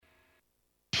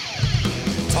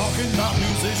talking about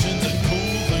musicians and cool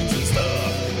things and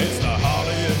stuff. It's the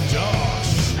Holly and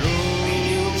Josh Show.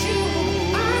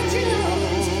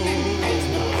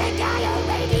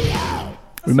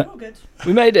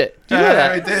 We made it. Did you know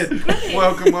that? We did.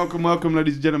 Welcome,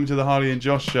 ladies and gentlemen, to the Harley and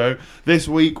Josh Show. This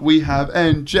week we have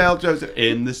A.N.G. Joseph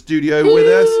in the studio with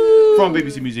us from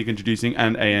BBC Music Introducing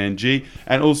and A.N.G.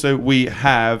 And also we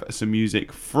have some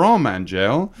music from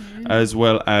Angel, as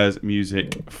well as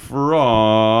music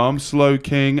from Slow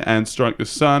King and Strike the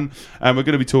Sun. And we're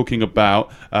going to be talking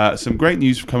about some great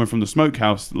news coming from the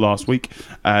Smokehouse last week,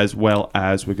 as well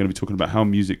as we're going to be talking about how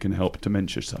music can help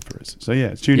dementia sufferers. So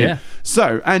yeah, tune in.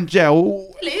 So, Angel.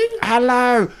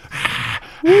 Hello.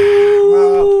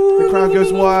 Well, the crowd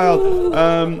goes wild.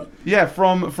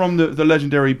 From the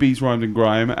legendary Beats, Rhymes and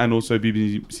Grime, and also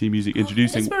BBC Music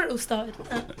Introducing. That's where it all started.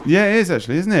 Yeah, it is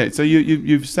actually, isn't it? So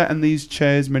you've sat in these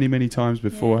chairs many times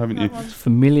before, haven't you?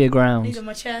 Familiar ground. These are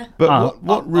my chair. But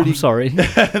what really? I'm sorry.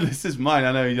 This is mine.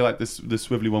 I know you like the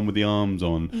swivelly one with the arms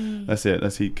on. That's it.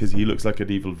 That's because he looks like an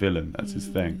evil villain. That's his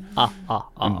thing.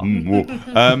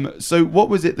 So what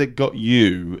was it that got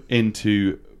you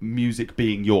into music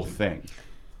being your thing?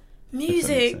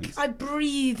 Music. I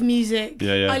breathe music.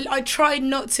 Yeah. I tried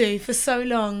not to for so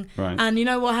long. Right. And you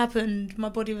know what happened? My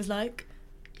body was like,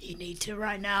 you need to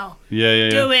right now. Yeah.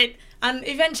 Do it. And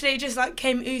eventually it just like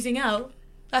came oozing out.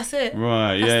 That's it.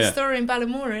 Right, That's the story in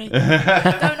Ballymore.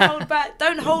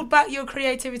 Don't hold back your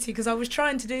creativity, because I was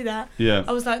trying to do that. Yeah.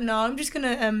 I was like, no, I'm just going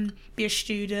to be a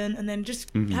student and then just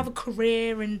have a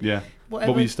career and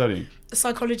whatever. What were you studying?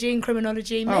 Psychology and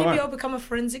criminology. Maybe I'll become a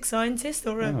forensic scientist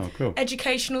or a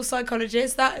educational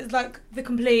psychologist. That is like the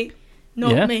complete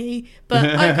not me, but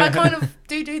I kind of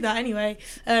do that anyway.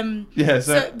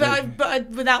 But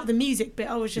without the music bit,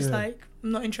 I was just like, I'm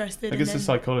not interested. I guess the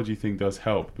psychology thing does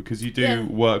help, because you do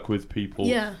work with people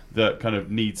that kind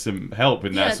of need some help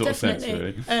in that sort of sense,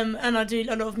 really. And I do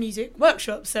a lot of music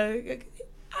workshops, so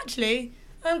actually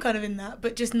I'm kind of in that,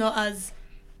 but just not as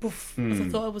as I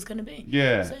thought I was going to be.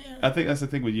 Yeah. So, I think that's the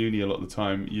thing with uni a lot of the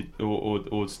time,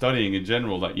 or studying in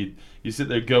general. Like you sit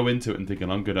there, go into it and thinking,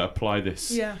 I'm going to apply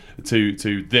this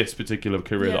to this particular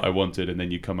career that I wanted, and then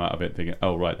you come out of it thinking,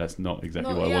 oh right, that's not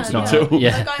exactly what I wanted to do.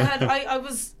 Like I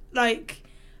was like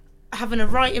having a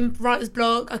writer's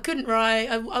block. I couldn't write.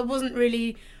 I wasn't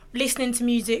really listening to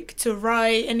music to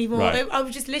write anymore. Right. I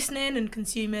was just listening and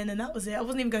consuming, and that was it. I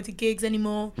wasn't even going to gigs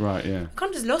anymore. Right. Yeah. I kind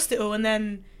of just lost it all, and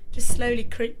then just slowly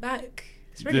creep back.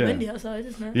 It's really windy outside,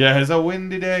 isn't it? Yeah, it's a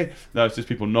windy day. No, it's just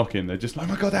people knocking. They're just like,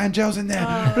 oh my God, Angel's in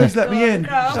there. Please let me in.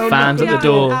 Fans at the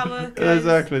door.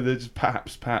 Exactly. They're just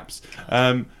perhaps.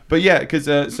 But yeah, because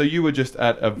so you were just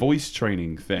at a voice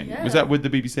training thing. Yeah. Was that with the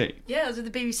BBC? Yeah, I was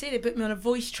with the BBC. They put me on a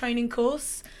voice training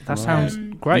course. That sounds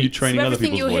great. Are you training other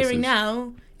everything people's you're voices? hearing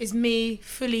now is me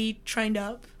fully trained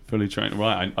up. Fully trained,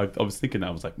 right? I was thinking that.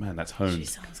 I was like, man, that's honed. She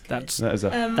sounds good. That is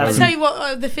a I'll tell you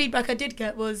what. The feedback I did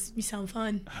get was, you sound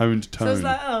fine. honed tone. So I was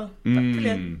like, oh,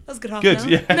 brilliant. That was a good half Good, an hour.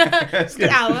 yeah. It's a good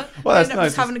hour. Well, that's Ended up nice.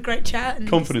 Just having a great chat. And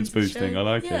Confidence listening to the boosting. show.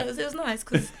 I like yeah, it. it was nice,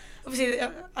 because obviously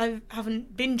I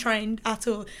haven't been trained at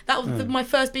all. That was my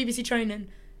first BBC training.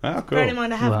 Oh, cool. Bearing in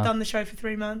mind I haven't done the show for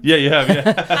 3 months. Yeah, you have, yeah.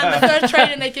 And the first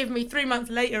training they give me 3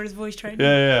 months later is voice training.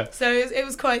 Yeah. So it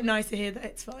was quite nice to hear that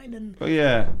it's fine. And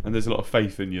and there's a lot of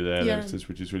faith in you there,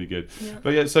 which is really good. Yeah.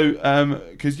 But yeah, so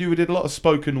because you did a lot of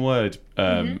spoken word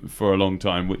for a long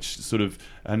time, which sort of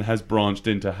and has branched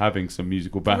into having some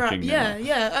musical backing. Right,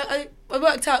 yeah. I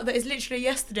worked out that it's literally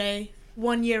yesterday,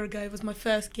 1 year ago, was my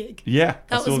first gig. Yeah,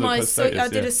 that was my. I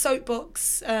did a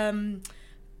soapbox.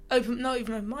 Not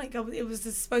even a mic. It was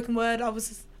the spoken word. I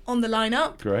was on the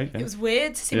lineup. Great. Yeah. It was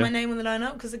weird to see my name on the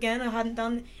lineup, because again I hadn't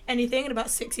done anything in about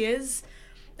 6 years.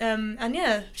 And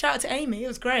shout out to Amy. It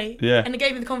was great. Yeah. And it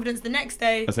gave me the confidence the next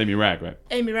day. That's Amy Ragg, right?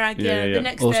 Amy Ragg. Yeah. The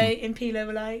next day in Pilo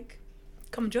were like,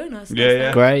 come and join us.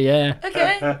 Yeah. Great. Yeah.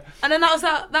 Okay. And then that was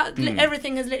that.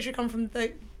 Everything has literally come from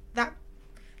that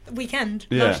weekend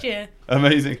last year.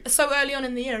 Amazing. So early on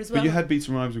in the year as well. But you had Beats,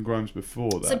 Rhymes and Grimes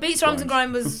before that. So Beats, Rhymes and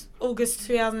Grime was August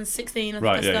 2016, I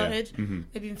think I started.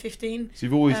 Maybe even 15. So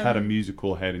you've always had a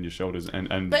musical head in your shoulders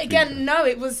and But again, no,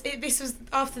 this was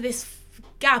after this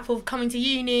gap of coming to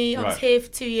uni. I was here for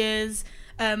 2 years.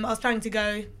 I was planning to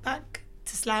go back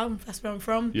to Slough, that's where I'm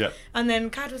from. Yeah. And then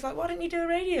Cad was like, why don't you do a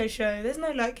radio show? There's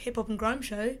no like hip hop and grime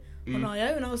show on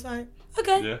IO. And I was like,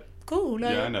 okay, cool.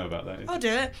 I know about that. I'll do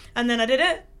it. And then I did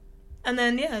it. And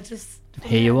then, just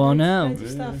Here you are now. Loads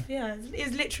of stuff. Yeah,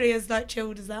 it's literally as like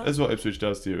chilled as that. That's what Ipswich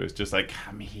does to you. It's just like,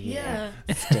 come here,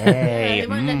 Yeah. stay. It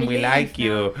won't let me We leave like now.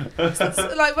 you.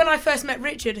 So, like when I first met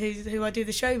Richard, who I do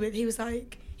the show with, he was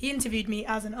like, he interviewed me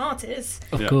as an artist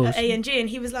Of Yeah. course. at A.N.G, and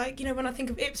he was like, when I think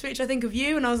of Ipswich, I think of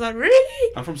you, and I was like,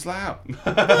 really? I'm from Slough.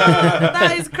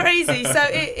 That is crazy. So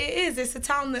it is. It's a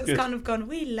town that's Good. kind of gone,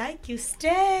 we like you, stay.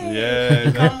 Yeah, Become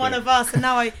exactly. one of us, and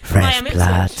now I am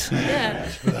blood. Ipswich.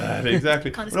 Yeah.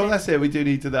 Exactly. Kind of Well, scary. that's it. We do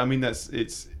need to. I mean,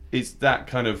 it's that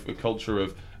kind of a culture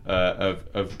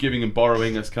of giving and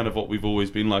borrowing. That's kind of what we've always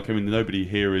been like. I mean, nobody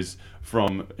here is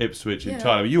from Ipswich Yeah.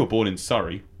 entirely. You were born in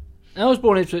Surrey. I was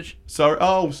born in Ipswich. Sorry.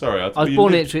 Oh, sorry. I was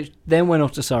born in Ipswich, then went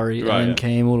off to Surrey, Right, and then yeah.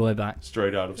 came all the way back.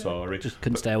 Straight out of Surrey. Just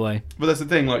couldn't stay away. But that's the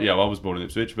thing. Like, yeah, I was born in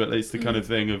Ipswich, but it's the kind of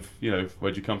thing of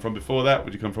where'd you come from before that?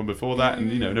 Where'd you come from before that?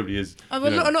 And nobody is. A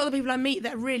lot of the people I meet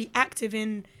that are really active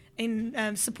in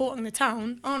supporting the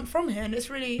town aren't from here, and it's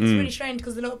really strange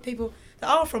because a lot of people that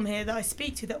are from here that I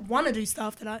speak to that want to do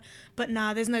stuff but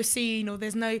there's no scene, or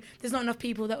there's not enough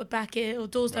people that would back it, or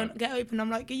doors don't get open. I'm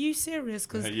like, are you serious?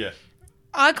 Because Yeah.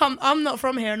 I'm not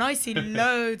from here, and I see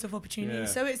loads of opportunities. Yeah.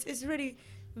 So it's a really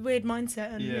weird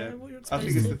mindset, and Yeah, what you're I exposed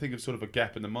think it's to. the thing of sort of a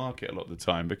gap in the market a lot of the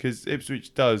time, because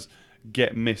Ipswich does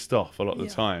get missed off a lot of the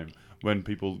Yeah. time when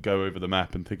people go over the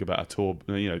map and think about a tour,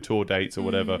 tour dates or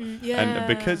whatever. Yeah. And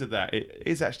because of that, it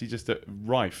is actually just a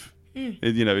rife.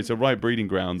 It's a right breeding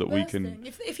ground that we Worst can.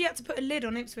 thing. If you had to put a lid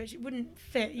on Ipswich, it wouldn't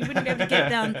fit. You wouldn't be able to get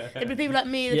down. There'd be people like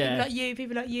me, there'd be Yeah.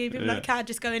 people like you, people Yeah. like Kat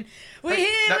just going, we're Hey,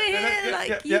 here, no, we're no, no, here. yeah, Like,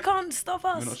 yeah, you yeah. can't stop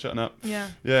us. We're not shutting up. Yeah.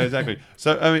 Yeah, exactly.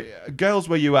 So, I mean, Girls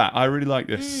Where You At, I really like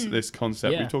this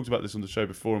concept. Yeah. We talked about this on the show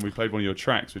before, and we played one of your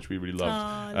tracks, which we really loved.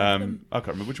 I love them. I can't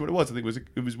remember which one it was. I think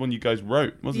it was one you guys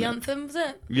wrote, wasn't The it? anthem, was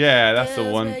it? Yeah, that's the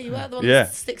Girls one. Where You At, the one Yeah.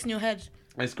 that sticks in your head.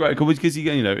 It's great because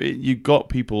you got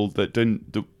people that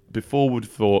before would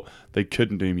have thought they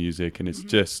couldn't do music, and it's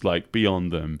just like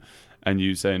beyond them, and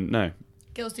you saying no.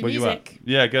 Girls do Where you at? music.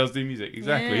 Yeah, girls do music.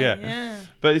 Exactly. Yeah.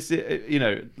 But it's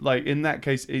like in that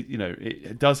case,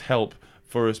 it does help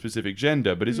for a specific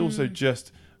gender, but it's also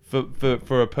just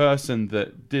for a person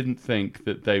that didn't think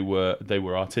that they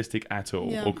were artistic at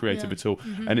all or creative at all,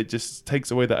 and it just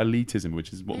takes away that elitism,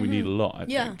 which is what we need a lot. I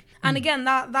think. And again,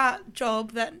 that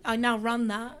job that I now run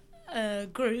that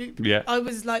group. Yeah. I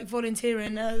was like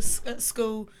volunteering at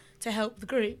school to help the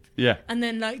group. Yeah. And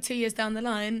then like 2 years down the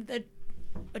line,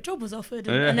 a job was offered,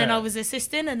 and then I was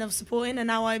assisting and I was supporting, and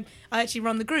now I actually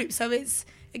run the group. So it's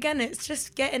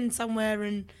just getting somewhere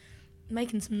and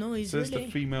making some noise. So really. it's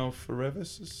the Female Forever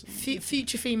Society?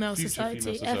 Future Female Society,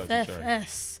 Female Society,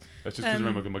 FFS. That's just because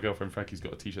remember my girlfriend Frankie's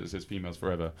got a T-shirt that says "Females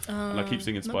Forever," and I keep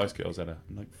singing Spice Girls at her.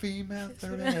 I'm like, "Females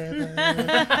Forever,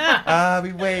 I'll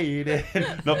be waiting."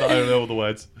 Not that I know all the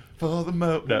words for the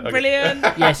moment. No, okay. Brilliant.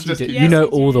 Yes, you Just do. kidding. You know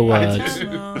Yes, all the do. words.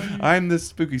 Come on. I'm the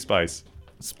Spooky Spice.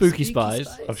 Spooky Spice.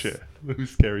 Oh shit,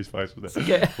 who's Scary Spice was that?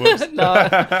 Yeah. Whoops. No,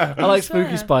 I like Spooky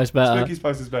fair. Spice better. Spooky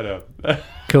Spice is better.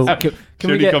 Cool. Can She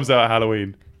we only get comes out at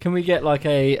Halloween. Can we get like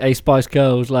a Spice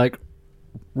Girls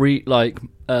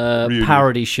Reunion.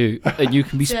 parody shoot, and you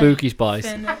can be Yeah, Spooky Spice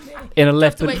definitely. in a Have to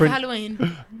leopard wait for print?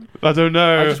 Halloween. I don't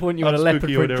know. I just want you in I'm a leopard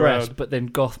spooky print all dress, around. but then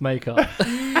goth makeup.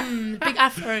 Big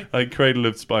afro. Like Cradle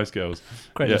of Spice Girls.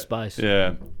 Cradle Yeah. of Spice.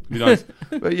 Yeah, be nice.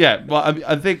 But yeah, well,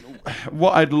 I think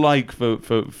what I'd like for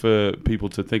people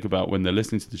to think about when they're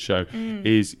listening to the show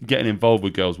is getting involved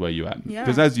with Girls Where You At. Yeah.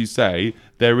 Because as you say,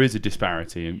 there is a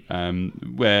disparity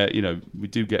where we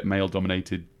do get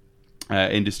male-dominated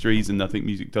industries, and I think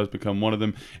music does become one of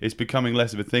them. It's becoming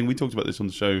less of a thing. We talked about this on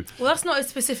the show. Well, that's not a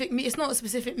specific. It's not a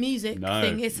specific music No,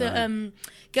 thing. It's a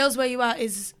Girls Where You At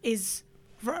is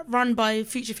run by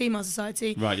Future Female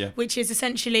Society, Right, yeah. which is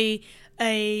essentially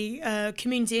a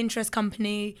community interest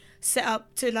company set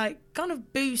up to like kind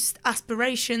of boost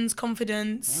aspirations,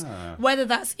 confidence, whether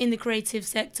that's in the creative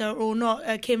sector or not.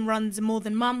 Kim runs a More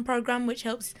Than Mum program, which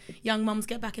helps young mums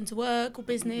get back into work or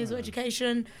business or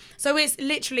education. So it's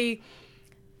literally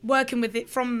working with it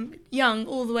from young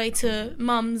all the way to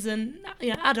mums and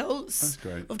adults. That's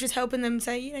great. Of just helping them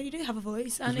say, you do have a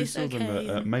voice and We it's saw okay. them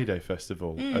at Mayday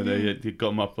Festival. They got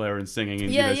them up there and singing.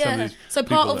 And, Yeah, some of yeah. these So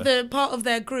part people of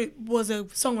their group was a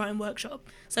songwriting workshop.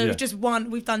 So Yeah. it's just one.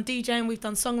 We've done DJing, we've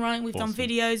done songwriting, we've Awesome. done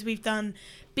videos, we've done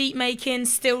beat making,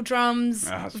 steel drums.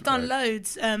 That's We've done great.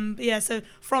 loads. Yeah. So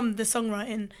from the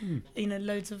songwriting,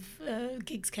 loads of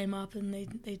gigs came up, and they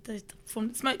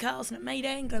from Smokehouse and at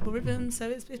Mayday and Global Rhythm. So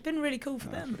it's been really cool for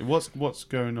them. What's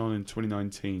going on in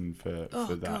 2019 for Oh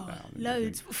that God, now?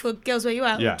 loads for Girls Where You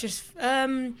At. Yeah. Just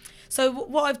so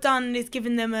what I've done is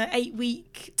given them a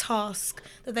 8-week task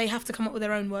that they have to come up with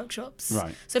their own workshops.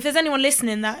 Right. So if there's anyone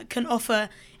listening that can offer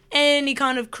any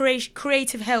kind of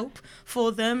creative help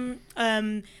for them.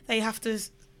 They have to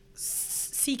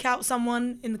seek out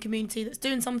someone in the community that's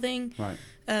doing something. Right.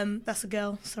 That's a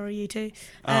girl. Sorry, you two.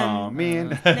 Oh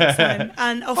man. Next time,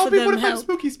 and offer them help.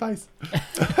 Spooky Spice.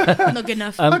 Not good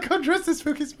enough. I can't dress as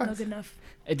Spooky Spice. Not good enough.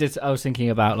 I was thinking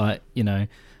about, like, you know,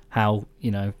 how,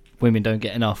 you know, women don't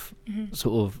get enough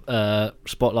sort of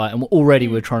spotlight, and already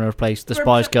we're trying to replace the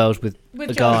Spice Girls with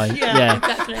a guy. Yeah,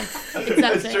 exactly.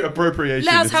 That's true. Appropriation.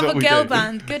 Let us is have what a we girl do.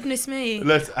 band. Goodness me.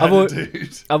 Let's add a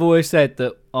dude. I've always said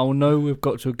that I'll know we've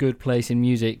got to a good place in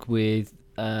music with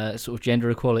sort of gender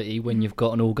equality when you've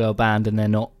got an all-girl band and they're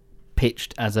not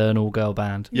pitched as an all-girl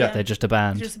band. Yeah. They're just a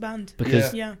band. Just a band.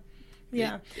 Because Yeah.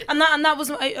 And that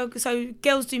was so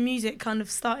Girls Do Music kind of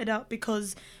started up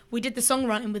because we did the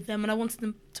songwriting with them and I wanted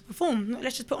them to perform. Like,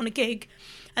 let's just put on a gig.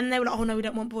 And they were like, oh no, we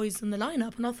don't want boys in the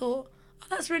lineup. And I thought, oh,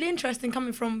 that's really interesting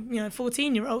coming from,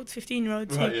 14-year-olds,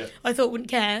 15-year-olds Right, who yeah. I thought wouldn't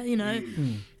care,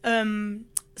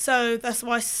 So that's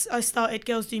why I started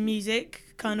Girls Do Music,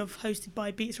 kind of hosted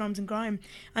by Beats, Rhymes and Grime,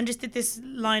 and just did this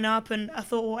lineup. And I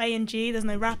thought, well, A.N.G, there's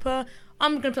no rapper.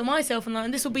 I'm going to put myself on that,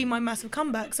 and this will be my massive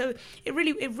comeback. So it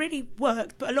really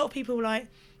worked. But a lot of people were like,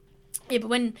 yeah, but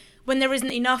when there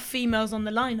isn't enough females on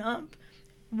the lineup,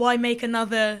 why make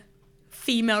another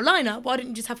female lineup? Why didn't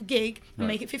you just have a gig and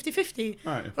make it 50-50?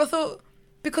 Right. But I thought,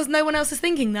 because no one else is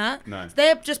thinking that, No.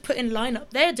 they're just putting lineup.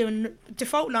 They're doing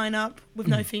default lineup with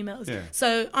no females. Yeah.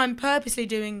 So I'm purposely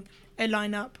doing a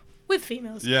lineup with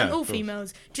females Yeah, and all of course.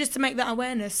 females, just to make that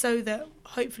awareness, so that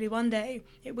hopefully one day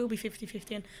it will be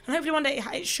 50-50, and hopefully one day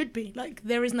it should be. Like,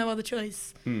 there is no other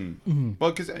choice.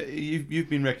 Well, because you've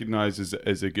been recognised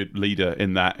as a good leader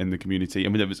in the community. I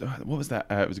mean, there was what was that?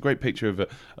 It was a great picture of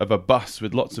a bus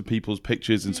with lots of people's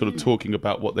pictures and sort of talking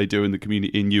about what they do in the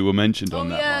community. And you were mentioned on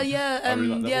that one. I really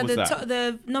like that. Yeah. What was that?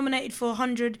 The nominated for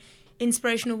 100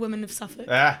 Inspirational Women of Suffolk.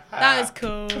 That is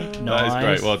cool. That is Nice.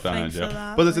 great. Well done, Thanks for Angela.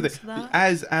 that, But that's the thanks thing. for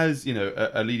that. As you know,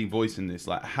 a leading voice in this,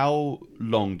 like, how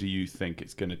long do you think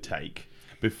it's going to take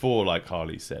before, like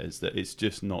Harley says, that it's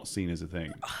just not seen as a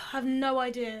thing? I have no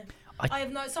idea. I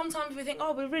have no. Sometimes we think,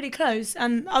 oh, we're really close,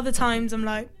 and other times I'm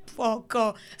like, oh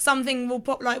god, something will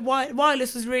pop. Like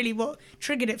Wireless was really what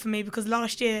triggered it for me, because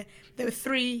last year there were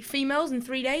 3 females in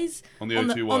 3 days On the O2 on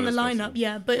the Wireless lineup. Festival.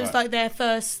 Yeah, but it was Right. like their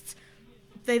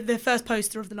first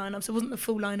poster of the lineup, so it wasn't the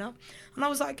full lineup. And I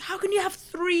was like, how can you have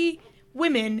 3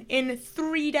 women in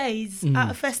 3 days at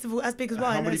a festival as big as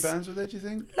Wireless? How many bands were there, do you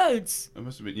think? Loads. It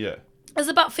must have been, yeah. There's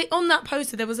about on that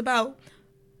poster there was about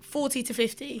 40 to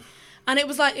 50, and it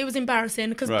was embarrassing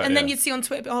because Right, and then yeah. you'd see on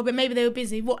Twitter, oh, but maybe they were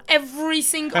busy. What, every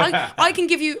single I can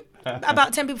give you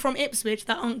about 10 people from Ipswich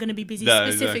that aren't going to be busy No,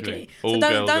 specifically. exactly. All So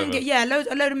girls don't ever. get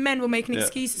a load of men were making Yeah.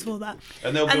 excuses for that.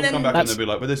 And they'll then come back and That's- they'll be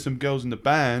like, well, there's some girls in the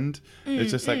band.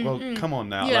 It's just like, well, come on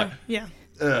now. Yeah, Like,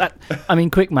 yeah. I mean,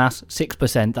 quick maths,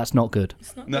 6%. That's not good.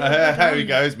 It's not no, good. here he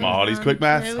goes. Harley's quick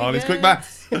maths. There we Harley's go. quick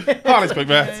maths. Harley's quick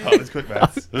maths. Harley's quick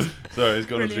maths. Sorry, it's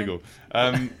gone on Brilliant.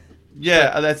 jiggle.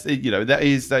 Yeah, that's that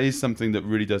is something that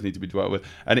really does need to be dwelt with,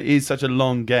 and it is such a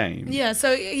long game. Yeah,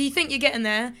 so you think you're getting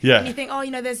there, Yeah. and you think, oh,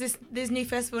 there's this new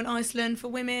festival in Iceland for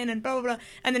women and blah, blah, blah,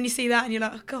 and then you see that and you're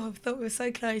like, oh, God, I thought we were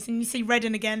so close, and you see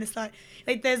Reading again, it's like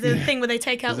there's a thing where they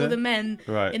take out Is all it? the men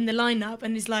Right. in the lineup,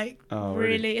 and it's like, Oh,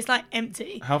 really? really, it's like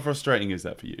empty. How frustrating is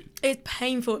that for you? It's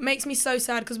painful. It makes me so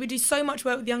sad, because we do so much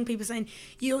work with young people saying,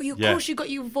 of Yeah. course you got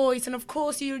your voice, and of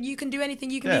course you can do anything,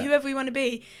 you can Yeah. be whoever you want to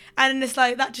be, and it's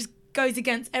like, that just goes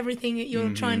against everything that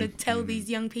you're trying to tell these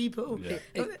young people.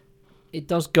 Yeah. It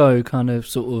does go kind of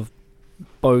sort of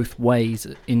both ways,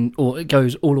 or it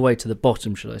goes all the way to the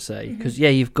bottom, should I say? Because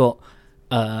you've got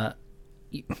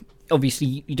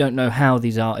obviously you don't know how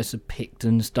these artists are picked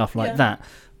and stuff like Yeah. that,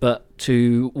 but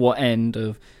to what end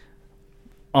of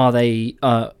are they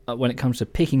when it comes to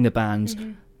picking the bands,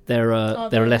 there are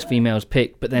less females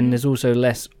picked, but then there's also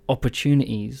less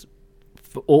opportunities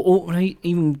for, or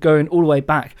even going all the way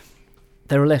back,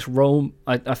 there are less role.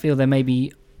 I feel there may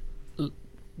be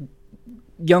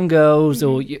young girls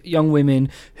or young women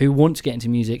who want to get into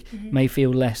music may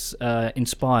feel less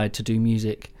inspired to do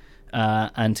music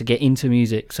and to get into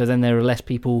music. So then there are less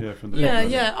people. Yeah, from the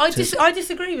Yeah. I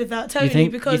disagree with that totally,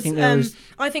 think- because you think there is-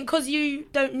 I think because you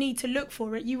don't need to look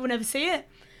for it, you will never see it.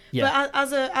 Yeah.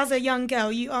 But as a young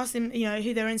girl, you ask them,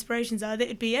 who their inspirations are.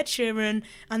 It'd be Ed Sheeran,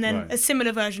 and then Right. a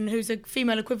similar version who's a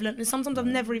female equivalent, and sometimes I've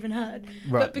never even heard.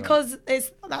 Right, But because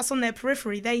that's on their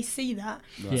periphery, they see that.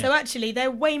 Right. So actually, they're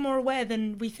way more aware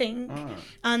than we think. Ah.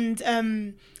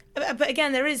 And but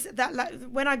again, there is that. Like,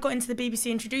 when I got into the BBC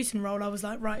introducing role, I was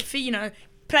like, right, for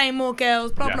playing more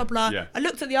girls, blah Yeah, blah blah. yeah. I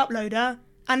looked at the uploader,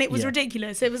 And it was Yeah.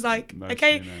 ridiculous. It was like, Mostly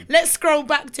okay, no. let's scroll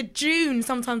back to June.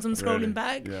 Sometimes I'm scrolling Really?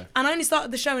 back. Yeah. And I only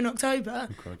started the show in October.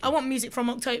 crikey. I want music from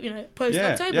October,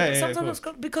 post-October. Yeah, but of sometimes I'm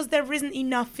course. because there isn't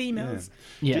enough females.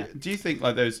 Yeah. Do you think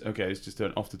like those? Okay, it's just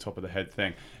an off the top of the head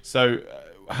thing. So,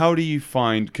 how do you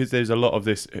find? Because there's a lot of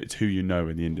this. It's who you know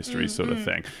in the industry sort of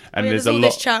thing, and There's there's a all lot.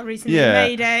 this chat recently. Yeah.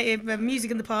 Mayday,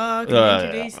 music in the park, and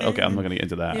introducing. Okay, I'm not going to get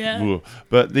into that. Yeah. Ooh.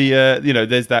 But the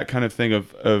there's that kind of thing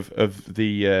of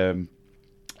the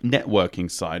networking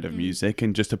side of music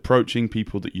and just approaching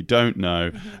people that you don't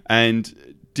know.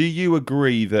 And do you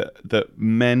agree that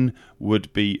men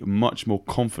would be much more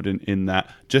confident in that,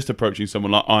 just approaching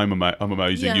someone like I'm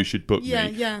amazing, Yeah. you should book Yeah,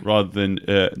 me, yeah. rather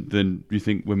than you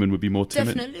think women would be more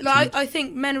timid? Definitely. Like, I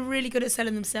think men are really good at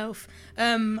selling themselves.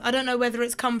 I don't know whether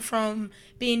it's come from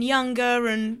being younger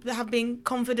and being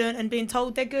confident and being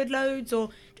told they're good loads or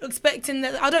expecting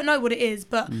that. I don't know what it is,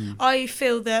 but I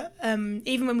feel that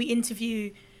even when we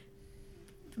interview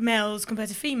males compared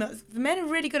to females, the men are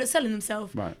really good at selling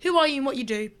themselves. Right. Who are you and what you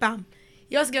do? Bam.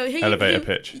 You ask go, Elevator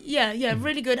pitch. Yeah,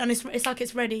 really good. And it's like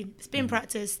it's ready. It's being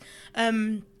practiced.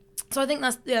 So I think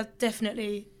that's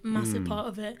definitely a massive part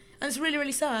of it. And it's really,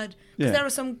 really sad because Yeah. there are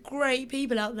some great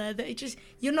people out there that it just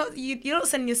you're not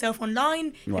sending yourself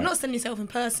online, you're Right. not sending yourself in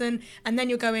person, and then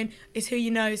you're going, it's who you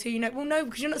know, it's who you know. Well, no,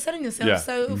 because you're not selling yourself, Yeah.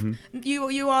 so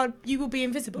you will be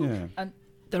invisible. Yeah. And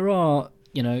there are,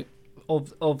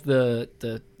 of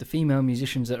the female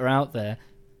musicians that are out there,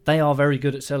 they are very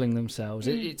good at selling themselves.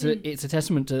 It's a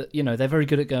testament to, they're very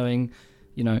good at going,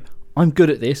 I'm good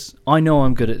at this. I know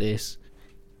I'm good at this.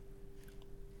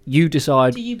 You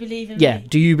decide. Do you believe in Yeah. me?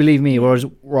 Do you believe me? Whereas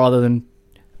rather than,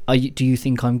 do you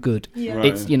think I'm good? Yeah. Right.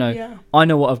 It's Yeah. I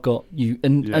know what I've got. Yeah.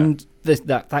 And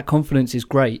that confidence is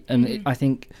great. And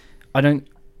I don't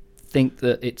think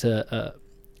that it's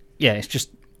it's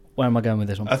just. Where am I going with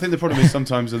this one? I think the problem is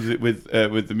sometimes with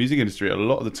the music industry, a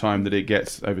lot of the time that it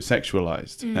gets over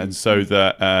sexualized, and so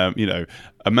that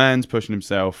a man's pushing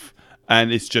himself,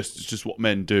 and it's just what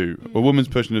men do. A woman's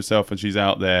pushing herself, and she's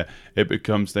out there. It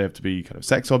becomes they have to be kind of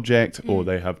sex object, or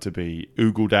they have to be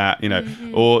oogled at,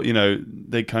 or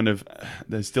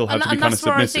they still have to be and kind of that's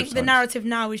where I submissive. think the sometimes. narrative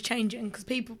now is changing because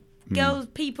people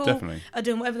Definitely. are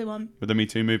doing whatever they want. With the Me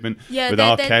Too movement, Yeah, with they're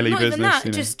R. Kelly not business,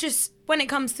 even that. Just when it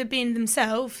comes to being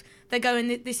themselves, they're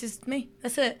going, "This is me.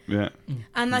 That's it." yeah.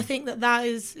 And I think that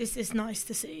is it's nice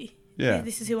to see. Yeah.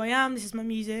 This is who I am. This is my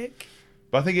music.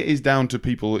 But I think it is down to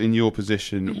people in your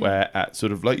position where at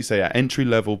sort of, like you say, at entry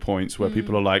level points where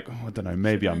people are like, oh, I don't know,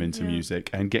 maybe I'm into music,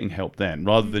 and getting help then,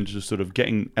 rather than just sort of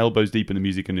getting elbows deep in the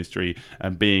music industry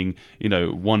and being,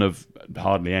 one of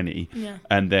hardly any,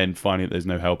 and then finding that there's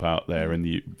no help out there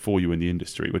for you in the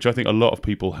industry, which I think a lot of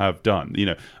people have done.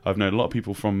 I've known a lot of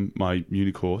people from my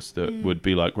uni course that would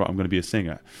be like, right, I'm going to be a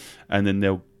singer. And then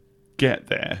they'll get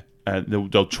there.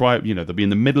 They'll try, they'll be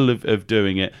in the middle of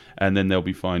doing it, and then they'll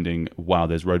be finding, wow,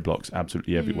 there's roadblocks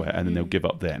absolutely everywhere, and then they'll give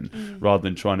up then, rather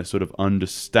than trying to sort of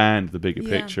understand the bigger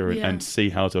picture and see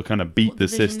how to kind of beat What the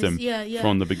the vision system is.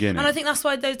 from the beginning. And I think that's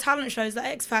why those talent shows, like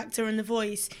X Factor and The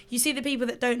Voice, you see the people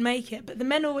that don't make it, but the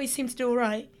men always seem to do all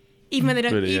right. Even when they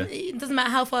don't, Really, it doesn't matter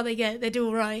how far they get, they do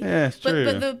all right. Yeah, it's true.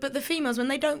 But the females, when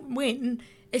they don't win,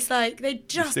 it's like they you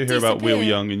just still hear about Will disappear.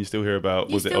 Young, and you still hear about,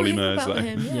 You was it still Ollie hear Murs? about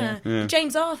him, Yeah.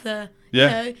 James Arthur.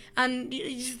 Yeah. And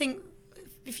you just think,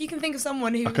 if you can think of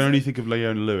someone who I can only think of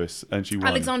Leona Lewis, and she won.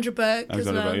 Alexandra Burke as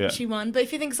Alexandra well, Burke, yeah. she won. But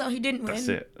if you think of someone who didn't win, That's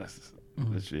it. That's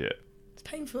literally it. it's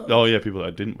painful. Oh yeah, people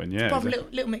that didn't win. Yeah. Probably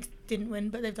exactly. Little Mix didn't win,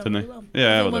 but they've done Didn't really they? well.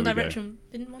 Yeah, I think well, One there we go. Direction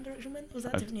didn't One Direction win? Was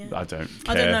that different? Yeah. I don't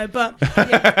I care. don't know, but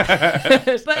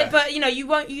yeah.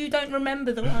 but you don't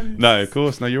remember the ones. No, of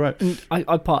course. No, you're right.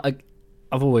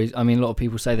 I've always, a lot of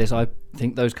people say this, I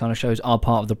think those kind of shows are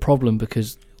part of the problem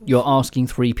because you're asking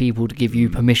three people to give you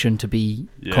permission to be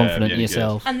confident in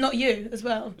yourself. And not you as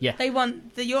well. Yeah. They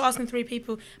want that you're asking three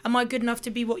people, am I good enough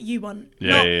to be what you want?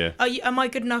 Yeah. Am I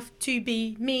good enough to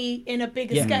be me in a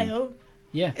bigger scale?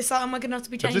 Yeah. It's like, am I good enough to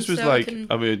be If changed? this was so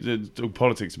like,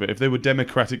 politics a bit, if they were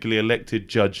democratically elected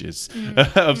judges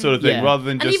of sort of thing, Yeah. rather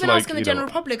than and just even like, asking the general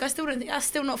public, I still don't think that's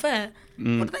still not fair. What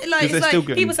do they, 'Cause it's they're like still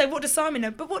getting- people say, "What does Simon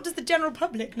know?" But what does the general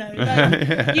public know?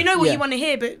 Like, you know what Yeah. you want to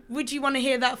hear, but would you want to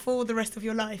hear that for the rest of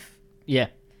your life? Yeah.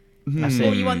 That's Or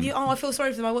it. you want I feel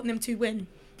sorry for them. I want them to win.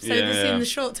 So this in the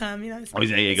short term, you know. Oh,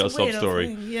 yeah, you got a sob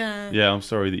story. Yeah. Yeah, I'm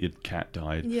sorry that your cat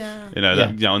died. Yeah. You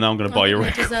know, now I'm going to buy your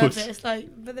They deserve records. it. It's like,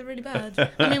 but they're really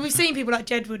bad. I mean, we've seen people like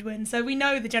Jedward win, so we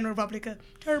know the general public are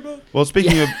terrible. Well,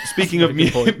 speaking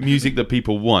of music that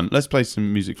people want, let's play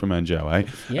some music from Angel, eh?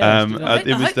 Yeah,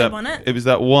 It was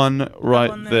that one right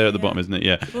one there at the yeah. bottom, isn't it?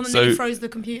 Yeah. The one that nearly froze the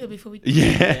computer before we.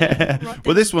 Yeah. Right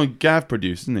Well, this one Gav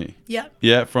produced, isn't he? Yeah.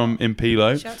 Yeah, from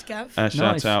Impilo. Shout to Gav. Shout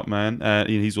Nice. out, man.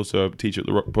 He's also a teacher at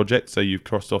the Rock Project, so you've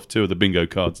crossed off 2 of the bingo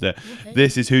cards there. Okay.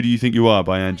 This is Who Do You Think You Are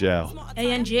by Angel.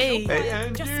 A.N.G.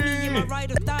 Just me and my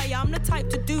ride or die. I'm the type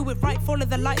to do it right, follow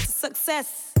the lights of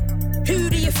success. Who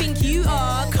do you think you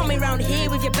are? Coming round here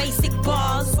with your basic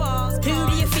bars. Who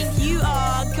do you think you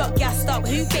are? Got gassed up,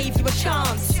 who gave you a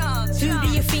chance? Who do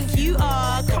you think you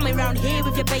are? Coming round here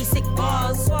with your basic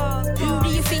bars. Who do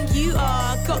you think you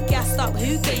are? Got gassed up,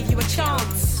 who gave you a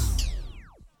chance?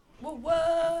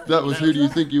 What? That was Who Do You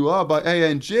Think You Are by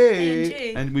A.N.G.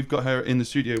 A.N.G. And we've got her in the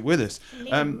studio with us.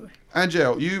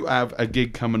 Angel, you have a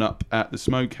gig coming up at the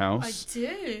Smokehouse.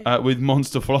 I do. With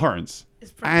Monster Florence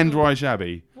It's pretty and cool. Rye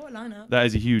Shabby. What a lineup. That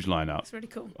is a huge lineup. It's really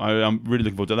cool. I'm really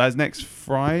looking forward to that. That's next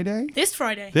Friday? This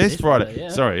Friday. This Friday. Friday, yeah.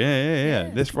 Sorry, yeah. Yeah,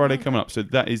 This Friday coming up. So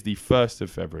that is the 1st of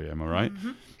February, am I right?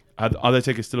 Are there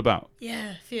tickets still about?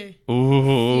 Yeah, a few.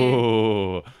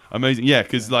 Ooh, amazing! Yeah,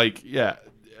 because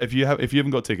if you haven't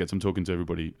got tickets, I'm talking to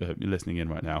everybody listening in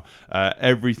right now.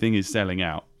 Everything is selling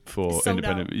out for It's sold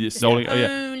independent. out. It's It's sold the out.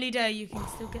 Yeah, only day you can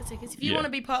still get tickets. If you Yeah. want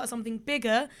to be part of something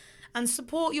bigger and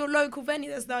support your local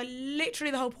venue, that's literally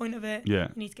the whole point of it. Yeah.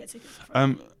 You need to get tickets.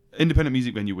 Independent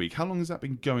Music Venue Week. How long has that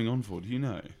been going on for? Do you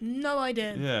know? No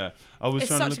idea. Yeah, I was. It's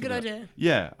trying to such a look good at that. idea.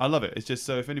 Yeah, I love it. It's just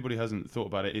so if anybody hasn't thought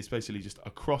about it, it's basically just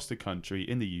across the country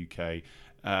in the UK.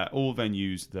 All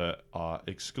venues that are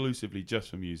exclusively just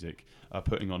for music are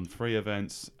putting on free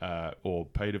events or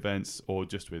paid events or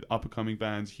just with up-and-coming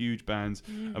bands, huge bands.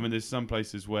 I mean, there's some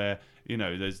places where, you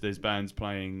know, there's bands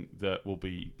playing that will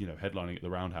be, you know, headlining at the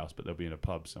Roundhouse, but they'll be in a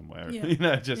pub somewhere, Yeah. you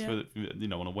know, just Yeah. for, you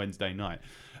know, on a Wednesday night.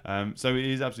 So it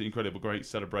is absolutely incredible, great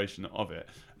celebration of it.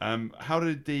 How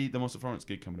did the Monster Florence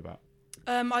gig come about?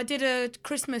 I did a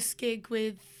Christmas gig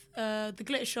with the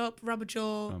Glitter Shop,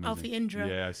 Rubberjaw, Amazing. Alfie Indra.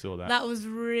 Yeah, I saw that. That was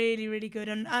really, really good.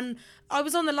 And I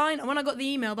was on the line. When I got the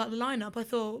email about the lineup, I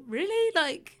thought, really?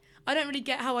 Like, I don't really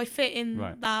get how I fit in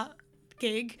Right. that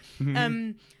gig.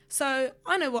 So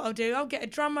I know what I'll do. I'll get a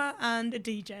drummer and a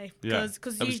DJ. Yeah.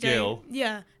 Because That was usually, Gil.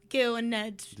 yeah, Gil and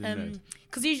Ned. Ned.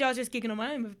 Because usually I was just gigging on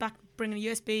my own with bringing a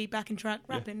USB, backing track,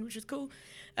 rapping, which was cool.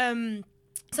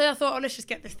 So I thought, let's just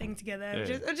get this thing together.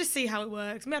 Yeah. I'll just see how it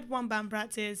works. We had one band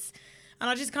practice. And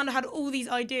I just kind of had all these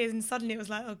ideas, and suddenly it was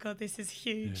like, oh God, this is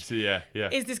huge. So yeah.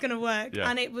 Is this going to work? Yeah.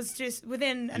 And it was just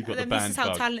within, and got the this band is how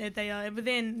bug. talented they are.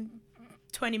 Within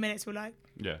 20 minutes, we're like,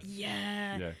 Yeah.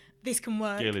 yeah, this can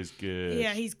work. Gil is good.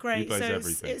 Yeah, he's great. He plays So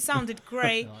everything. it sounded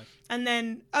great. Nice. And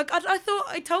then I thought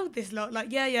I told this lot,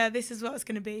 like, yeah, this is what it's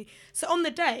going to be. So on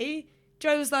the day,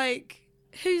 Joe was like,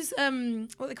 who's,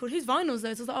 what they called, who's vinyls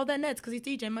though? So I was like, oh, they're Ned's because he's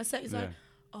DJing my set. He's like,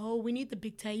 oh, we need the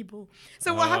big table.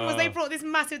 So what happened was they brought this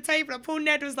massive table up. Poor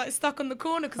Ned was like stuck on the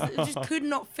corner because it just could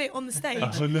not fit on the stage.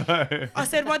 Oh no. I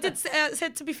said, well, I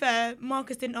said to be fair,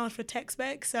 Marcus didn't ask for a tech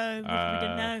spec, so we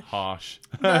didn't know. Harsh.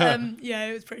 But yeah,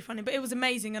 it was pretty funny. But it was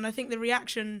amazing, and I think the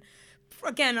reaction,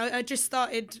 again, I just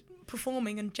started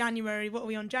performing in January. What are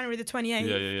we on? January the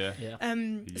 28th.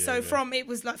 Yeah. So from it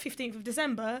was like 15th of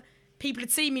December. People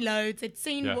had seen me loads. They'd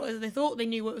seen what they thought they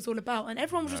knew what it was all about, and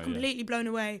everyone was just completely blown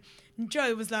away. And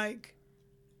Joe was like,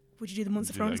 "Would you do the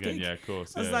Monster Florence gig?" Yeah, of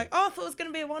course. I was like, "Oh, I thought it was going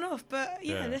to be a one-off, but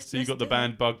yeah, So you got the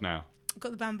band bug now.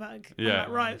 Got the band bag. Yeah. I'm like,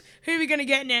 right. Who are we going to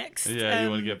get next? Yeah, you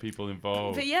want to get people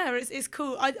involved. But yeah, it's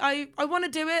cool. I want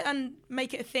to do it and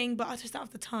make it a thing, but I just don't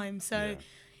have the time. So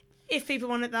if people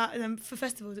wanted that, then for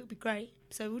festivals, it would be great.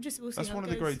 So we'll see. That's how one it of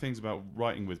the goes. great things about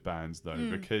writing with bands, though,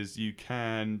 because you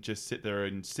can just sit there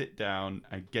and sit down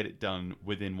and get it done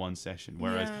within one session.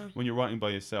 Whereas when you're writing by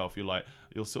yourself,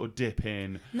 you'll sort of dip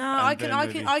in. No, I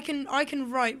can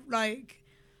write like.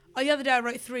 The other day I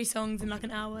wrote 3 songs in like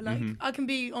an hour. Like I can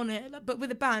be on it, but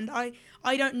with a band, I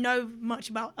don't know much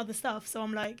about other stuff. So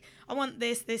I'm like, I want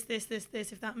this,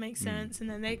 if that makes sense. And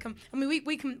then they come. I mean,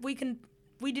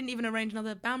 we didn't even arrange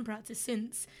another band practice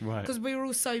since because we were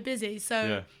all so busy.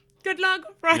 So good luck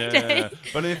Friday. Yeah.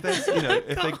 But if there's,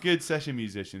 if they're good session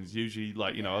musicians, usually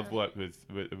like, I've worked with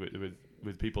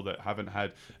people that haven't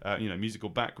had, musical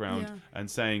background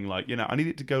and saying like, I need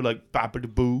it to go like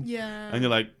ba-ba-da-boo. Yeah. And you're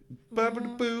like,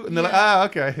 ba-ba-da-boo. And they're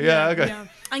like, okay. Yeah, okay. Yeah.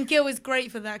 And Gil was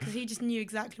great for that because he just knew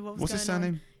exactly what was What's going his on.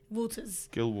 surname? Waters.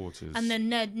 Gil Waters. And then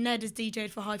Ned is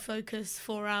DJ'd for High Focus,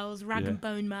 4 Hours, Rag and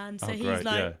Bone Man. So he's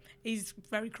like, he's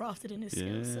very crafted in his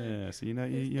skills. Yeah, so you know,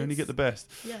 you only get the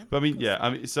best. Yeah. But I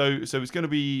mean, so it's going to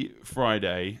be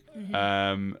Friday. Do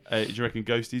you reckon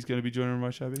Ghosty's going to be joining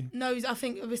Right Shabby? No, I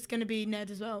think it's going to be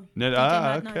Ned as well. Ned,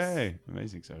 Ned, okay,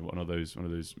 amazing. So one of those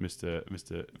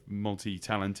Mr.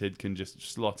 Multi-talented can just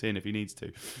slot in if he needs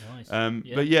to. Nice.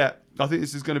 But yeah, I think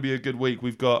this is going to be a good week.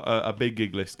 We've got a big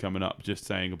gig list coming up, just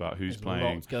saying about who's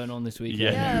playing. Lots going on this week.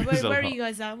 Yeah. Where are you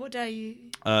guys at? What day are you?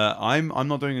 I'm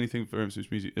not doing anything for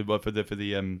Ipswich Music, but for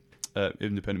the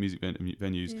independent music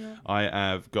venues. Yeah. I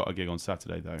have got a gig on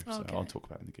Saturday though, so Okay. I'll talk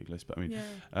about it in the gig list. But I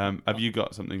mean, have you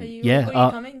got something? Are you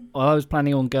coming? I was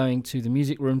planning on going to the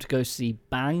music room to go see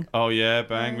Bang. Oh yeah,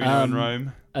 Bang, Reno and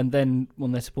Rome. And then one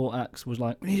of their support acts was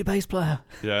like, we need a bass player.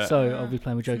 Yeah. So I'll be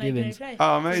playing with Joe Gibbons.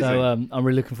 Oh, amazing. So I'm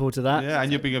really looking forward to that. Yeah,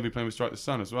 and you're going to be playing with Strike the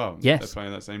Sun as well. Yes. They're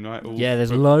playing that same night. Yeah,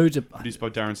 there's loads of... Produced by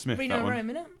Darren Smith, Reno that one. Rome,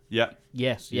 innit? Yeah.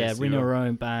 Yes, Yes, Reno you are.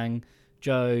 Rome, Bang,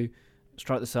 Joe,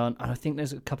 Strike the Sun, and I think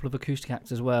there's a couple of acoustic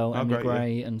acts as well. Emily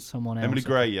Gray and someone else. Emily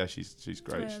Gray, yeah, she's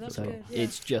great. Yeah, that's So good. Yeah.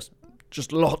 it's just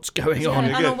lots going on.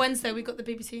 And good. on Wednesday we got the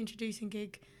BBC introducing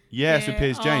gig. Yes, with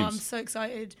Piers I'm James. so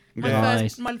excited.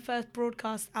 Nice. My first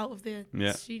broadcast out of the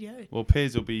studio. Well,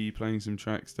 Piers will be playing some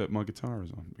tracks that my guitar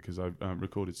is on because I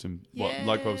recorded some.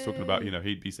 Like I was talking about,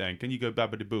 he'd be saying, "Can you go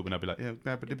babbity boob?" and I'd be like, "Yeah,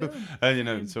 babbity boob."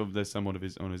 And so there's some on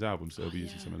his album, so he'll be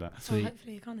using some of that. So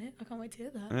hopefully I can't wait to hear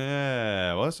that.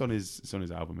 Yeah, well, it's on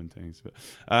his album and things. But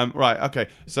right, okay.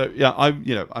 So yeah,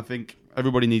 I think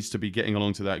everybody needs to be getting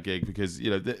along to that gig because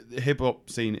the hip hop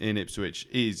scene in Ipswich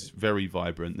is very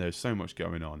vibrant. There's so much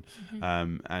going on,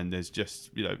 and there's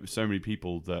just so many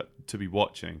people that to be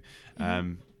watching.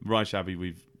 Right Shabby,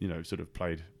 we've sort of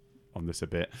played on this a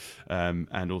bit,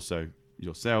 and also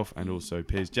yourself, and also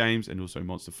Piers James, and also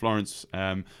Monster Florence.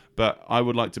 But I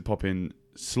would like to pop in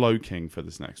Slow King for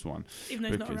this next one, Even though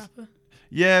he's not a rapper.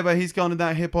 Yeah, but he's gone in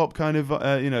that hip hop kind of,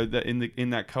 in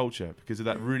that culture because of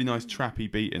that really nice trappy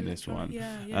beat in this one.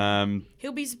 Yeah.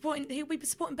 He'll be supporting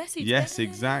Bessie. Yes,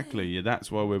 exactly. Yeah,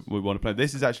 that's why we want to play.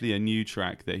 This is actually a new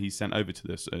track that he sent over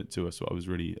to us. So I was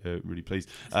really pleased.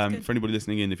 For anybody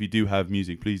listening in, if you do have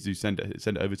music, please do send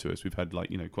it over to us. We've had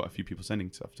quite a few people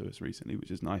sending stuff to us recently, which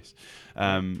is nice.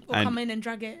 Or come in and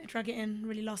drag it in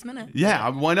really last minute. Yeah,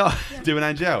 why not? Do an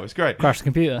A.N.G. It's great. Crash the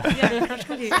computer. Yeah, crash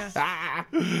computer.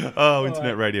 Oh,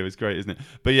 internet radio is great, isn't it?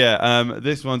 But yeah,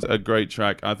 this one's a great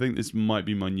track. I think this might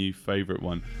be my new favourite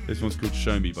one. This one's called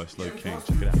Show Me by Slow King.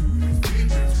 Check it out.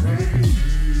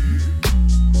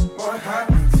 What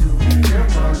happened to me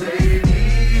and my lady?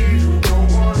 You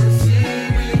don't wanna see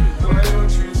me, why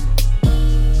don't you?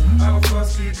 I'll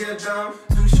first get down,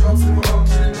 2 shots and we're on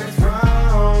to the next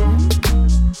round.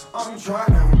 I'm trying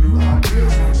to do how I feel,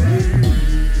 baby.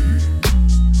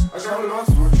 I got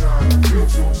lost for trying to feel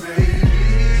so, baby.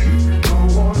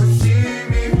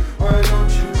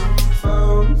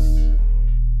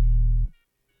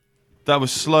 That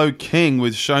was Slow King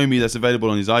with Show Me. That's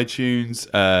available on his iTunes,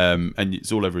 and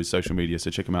it's all over his social media, so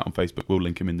check him out on Facebook. We'll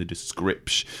link him in the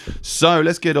description. So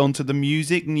let's get on to the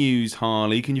music news.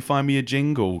 Harley, can you find me a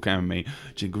jingle, can we?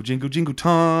 Jingle, jingle, jingle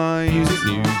time. Music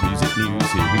news.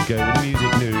 Here we go with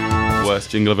music news. Worst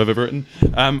jingle I've ever written.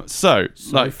 So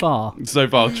far,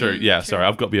 true. Yeah, sorry,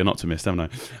 I've got to be an optimist,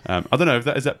 haven't I? I don't know if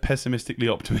that is pessimistically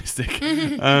optimistic.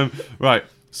 Right.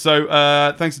 So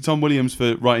thanks to Tom Williams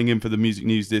for writing in for the music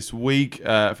news this week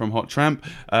from Hot Tramp.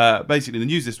 Basically, the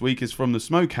news this week is from the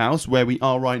Smokehouse, where we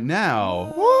are right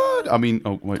now. What? I mean,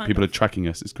 people are tracking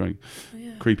us. It's great.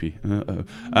 Creepy.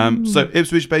 So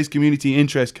Ipswich-based community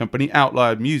interest company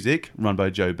Outlier Music, run by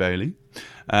Joe Bailey,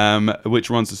 which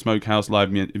runs the Smokehouse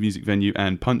live music venue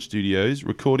and Punch Studios,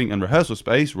 recording and rehearsal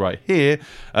space right here,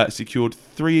 secured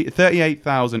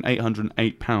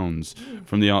 £38,808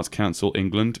 from the Arts Council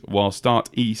England, while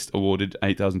Start East awarded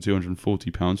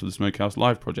 £8,240 for the Smokehouse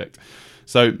Live project.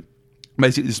 So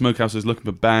basically, the Smokehouse is looking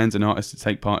for bands and artists to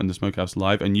take part in the Smokehouse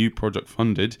Live, a new project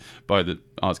funded by the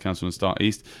Arts Council and Start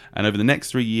East. And over the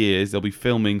next 3 years, they'll be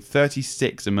filming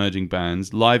 36 emerging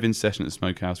bands live in session at the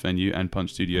Smokehouse venue and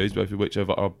Punch Studios, both of which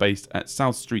are based at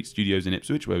South Street Studios in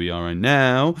Ipswich, where we are right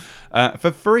now,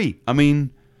 for free. I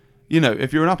mean,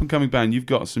 if you're an up-and-coming band, you've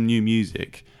got some new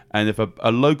music. And if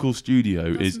a local studio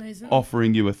is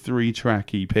offering you a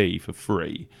 3-track EP for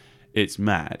free, it's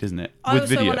mad, isn't it? I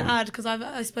also want to add, because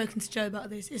I've spoken to Joe about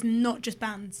this, it's not just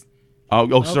bands.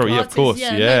 Oh, sorry, artists, of course,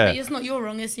 yeah. No, but it's not your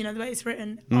wrong, it's the way it's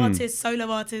written. Artists, solo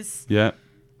artists. Yeah.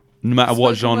 No matter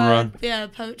what genre.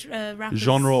 Poetry, rappers.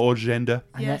 Genre or gender.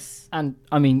 Yes. And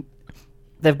I mean,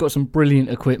 they've got some brilliant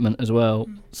equipment as well.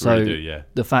 So really do, yeah.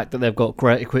 The fact that they've got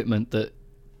great equipment that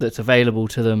that's available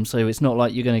to them. So it's not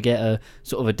like you're going to get a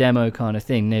sort of a demo kind of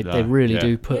thing. They really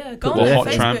do put go put on the Hot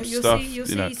effort in. Tramp Facebook. You'll stuff,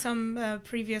 see, you know. some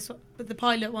previous, the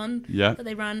pilot one Yeah. that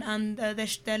they ran, and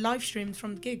their live streams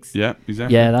from the gigs. Yeah,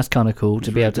 exactly. Yeah, that's kind of cool It's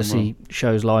to be really able to done see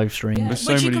shows live streamed. Yeah, There's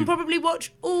so which you many- can probably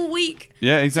watch all week.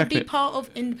 Yeah, To exactly. be part of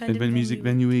independent Music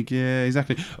venue. Venue Week, yeah,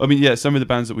 exactly. I mean, yeah, some of the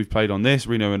bands that we've played on this,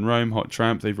 Reno and Rome, Hot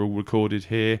Tramp, they've all recorded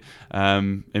here.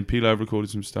 Impilo have recorded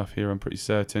some stuff here, I'm pretty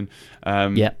certain.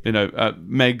 Yeah. You know,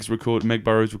 Meg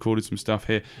Burrows recorded some stuff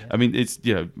here. I mean, it's,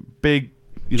 you know, big,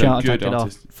 you know, Charlotte good did our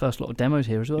artists. first lot of demos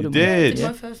here as well, You didn't we? did. Did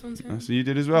my first ones, yeah. So you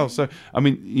did as well. So, I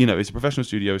mean, you know, it's a professional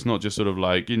studio. It's not just sort of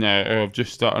like, you know, oh, I've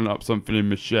just starting up something in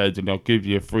my shed and I'll give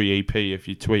you a free EP if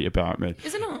you tweet about me.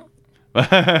 Is it not?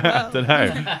 I don't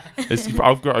know.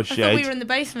 I've got a I shed. thought we were in the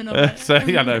basement of it. So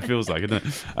yeah, no, it feels like it, doesn't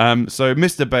it? So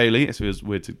Mr. Bailey, it feels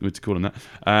weird to call him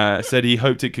that, said he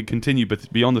hoped it could continue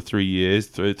beyond the 3 years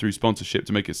through sponsorship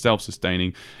to make it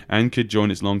self-sustaining, and could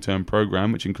join its long-term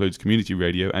program, which includes community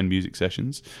radio and music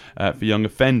sessions for young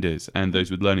offenders and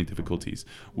those with learning difficulties,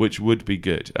 which would be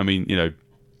good. I mean, you know,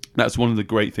 that's one of the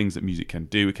great things that music can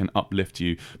do. It can uplift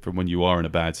you from when you are in a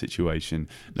bad situation,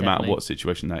 no matter what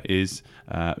situation that is,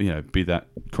 you know, be that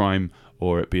crime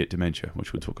or be it dementia,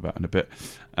 which we'll talk about in a bit.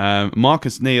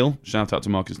 Marcus Neal, shout out to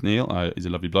Marcus Neal, he's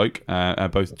a lovely bloke.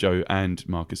 Both Joe and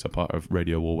Marcus are part of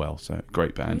Radio Orwell, so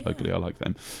great band locally, I like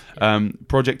them.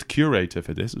 Project curator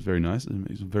for this was very nice. It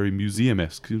was very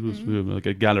museum-esque. It was like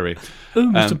a gallery. Oh,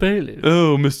 Mr. Bailey.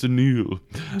 Oh, Mr. Neal.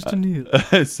 Mr.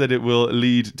 Neal. Said it will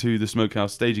lead to the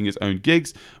Smokehouse staging its own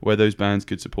gigs where those bands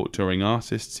could support touring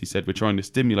artists. He said, we're trying to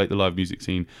stimulate the live music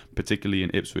scene, particularly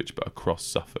in Ipswich, but across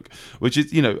Suffolk, which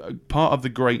is, you know, part of the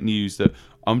great news that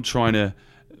we're trying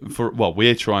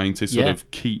to sort of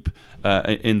keep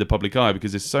in the public eye,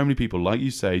 because there's so many people, like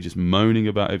you say, just moaning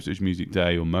about Ipswich Music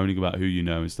Day or moaning about who you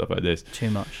know and stuff like this.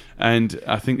 Too much. And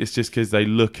I think it's just because they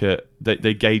look at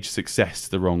they gauge success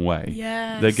the wrong way.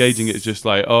 Yes. They're gauging it as just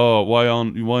like, oh, why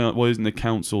isn't the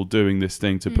council doing this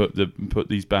thing to put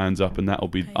these bands up, and that'll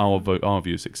be our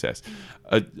view of success.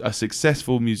 A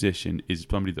successful musician is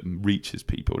somebody that reaches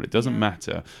people, and it doesn't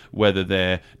matter whether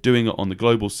they're doing it on the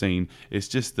global scene. It's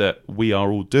just that we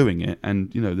are all doing it,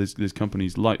 and you know, there's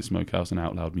companies like Smokehouse and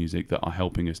Out Loud Music that are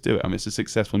helping us do it. I mean, it's a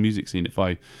successful music scene. If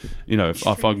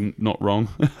I'm not wrong,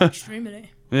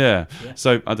 Extremely. yeah.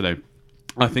 So I don't know.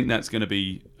 I think that's going to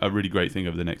be a really great thing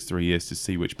over the next 3 years to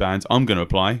see which bands. I'm going to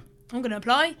apply. I'm going to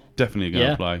apply. Definitely going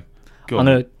to apply. Go I'm on.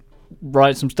 going to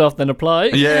write some stuff, then apply.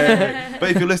 Yeah.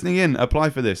 But if you're listening in,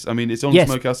 apply for this. I mean, it's on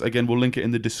Smokehouse. Again, we'll link it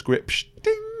in the description.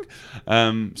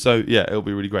 So yeah, it'll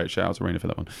be really great. Shout out to Raina for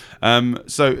that one.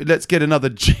 So let's get another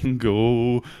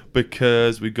jingle,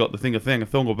 because we've got the thing I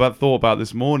thought about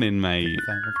this morning, mate.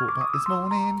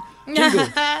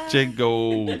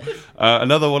 Jingle.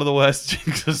 Another one of the worst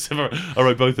jingles ever. I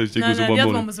wrote both those jingles in one the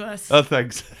other morning. one was worse. Oh,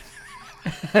 thanks.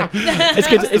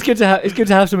 It's good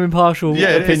to have some impartial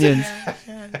opinions.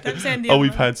 Don't say any Oh, other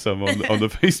we've one. had some on the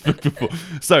Facebook before.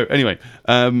 So anyway,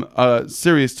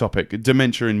 serious topic: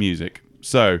 dementia in music.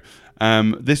 So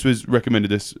this was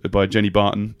recommended us by Jenny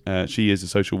Barton. She is a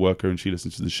social worker and she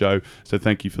listens to the show, so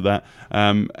thank you for that.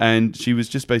 And she was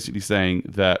just basically saying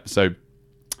that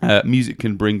music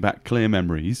can bring back clear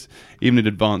memories, even in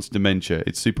advanced dementia.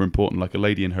 It's super important. Like a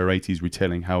lady in her 80s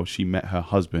retelling how she met her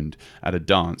husband at a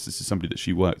dance. This is somebody that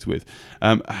she worked with.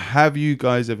 Have you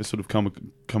guys ever sort of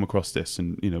come across this?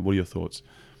 And you know, what are your thoughts?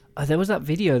 There was that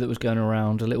video that was going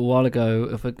around a little while ago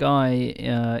of a guy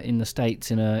in the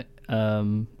States in a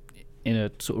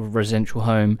sort of residential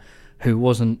home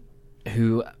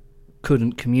who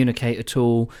couldn't communicate at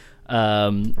all,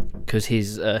 because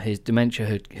his dementia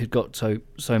had got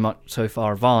so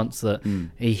far advanced that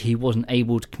he wasn't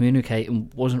able to communicate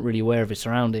and wasn't really aware of his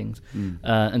surroundings.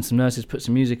 And some nurses put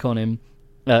some music on him,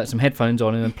 some headphones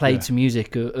on him, and played some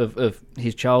music of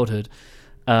his childhood.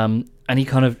 And he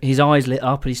kind of, his eyes lit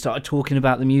up and he started talking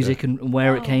about the music and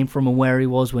where it came from and where he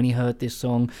was when he heard this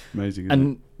song. Amazing.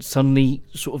 And suddenly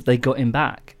sort of they got him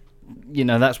back. You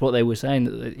know, that's what they were saying,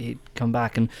 that he'd come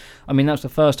back. And I mean, that's the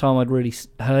first time I'd really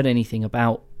heard anything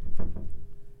about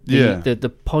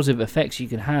the positive effects you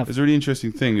can have. It's a really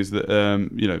interesting thing is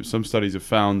that some studies have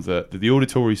found that the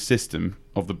auditory system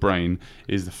of the brain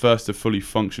is the first to fully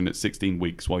function at 16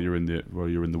 weeks while you're in the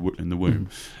womb.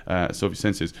 So of your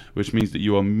senses, which means that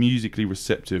you are musically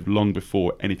receptive long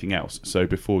before anything else. So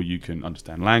before you can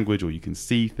understand language or you can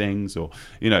see things or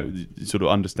sort of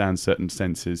understand certain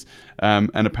senses.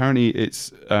 And apparently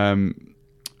it's one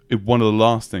of the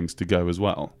last things to go as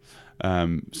well.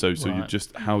 So Right.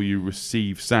 just how you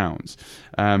receive sounds.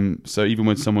 So even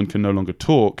when someone can no longer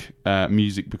talk,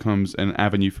 music becomes an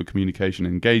avenue for communication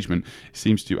and engagement. It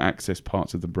seems to access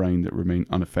parts of the brain that remain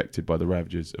unaffected by the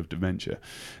ravages of dementia.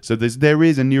 So there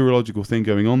is a neurological thing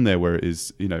going on there where it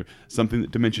is, something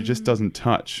that dementia just doesn't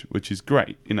touch, which is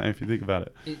great, if you think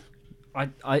about it.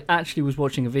 I actually was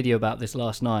watching a video about this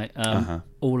last night,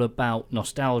 all about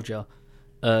nostalgia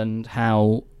and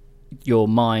how your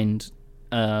mind,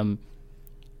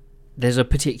 there's a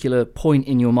particular point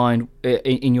in your mind,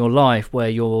 in your life, where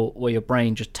your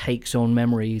brain just takes on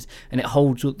memories and it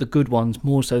holds the good ones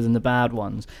more so than the bad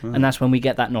ones. And that's when we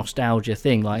get that nostalgia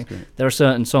thing. Like, there are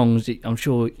certain songs that I'm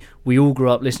sure we all grew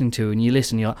up listening to, and you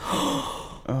listen, you're like,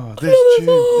 Oh,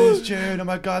 this tune, oh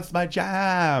my God, it's my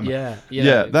jam. Yeah,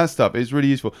 that stuff is really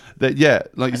useful. Like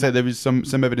you said, there is some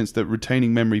evidence that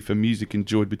retaining memory for music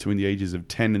enjoyed between the ages of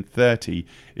 10 and 30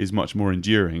 is much more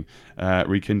enduring.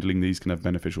 Rekindling these can have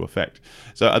beneficial effect.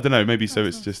 So I don't know, maybe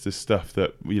it's just this stuff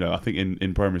that, I think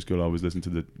in primary school I was listening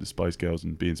to the Spice Girls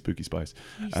and being Spooky Spice.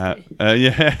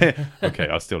 Yeah, okay,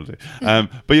 I still do.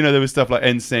 But there was stuff like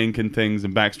N.Sync and things,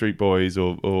 and Backstreet Boys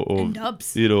or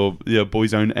N-Dubs.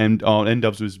 Boys Own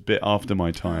N-Dubs was a bit after my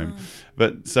time.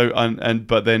 But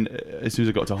then as soon as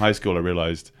I got to high school, I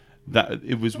realised that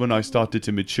it was when I started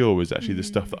to mature was actually the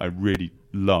stuff that I really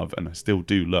love, and I still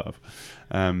do love.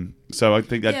 So I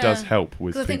think that does help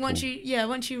with people. I think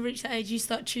once you reach that age, you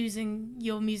start choosing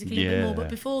your music a little bit more. But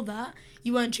before that,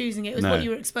 you weren't choosing it. It was what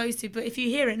you were exposed to. But if you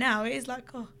hear it now, it is like,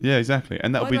 oh. Yeah, exactly.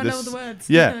 And that'll why be do I know the words?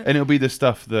 Yeah, and it'll be the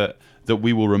stuff that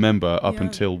we will remember up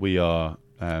until we are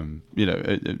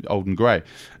old and grey.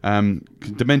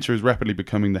 Dementia is rapidly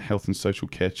becoming the health and social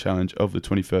care challenge of the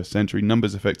 21st century.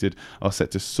 Numbers affected are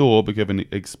set to soar because of an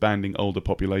expanding older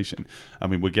population. I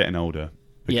mean, we're getting older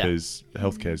because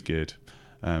healthcare is good.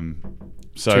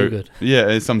 Too good.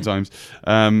 Yeah, sometimes.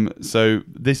 So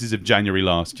this is of January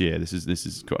last year. This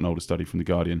is got an older study from The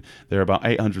Guardian. There are about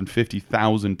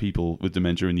 850,000 people with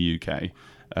dementia in the UK.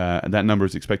 And that number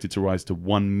is expected to rise to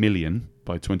 1 million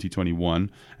by 2021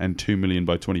 and 2 million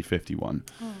by 2051.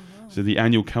 Oh, wow. So the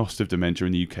annual cost of dementia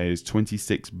in the UK is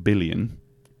 £26 billion.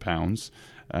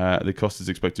 The cost is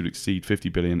expected to exceed 50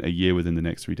 billion a year within the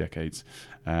next 3 decades.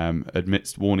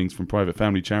 Amidst warnings from private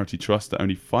family charity trusts that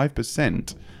only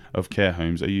 5% of care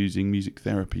homes are using music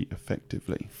therapy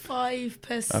effectively.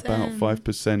 5%. About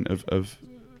 5%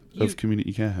 of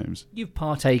community care homes. You've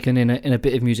partaken in a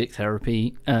bit of music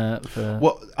therapy to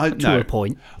a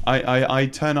point.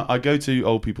 I go to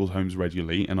old people's homes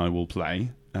regularly, and I will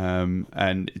play.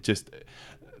 And just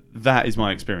that is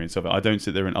my experience of it. I don't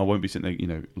sit there and I won't be sitting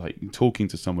there, like talking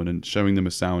to someone and showing them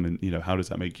a sound and how does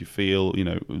that make you feel?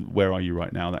 Where are you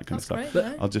right now? That kind of stuff.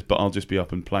 Great, I'll just be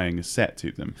up and playing a set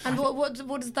to them. And what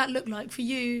does that look like for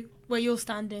you where you're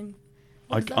standing?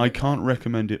 I can't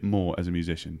recommend it more as a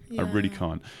musician. I really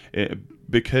can't.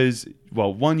 Because,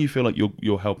 well, one, you feel like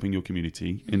you're helping your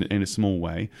community in a small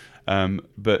way.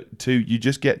 But two, you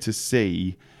just get to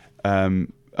see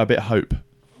a bit of hope,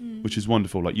 which is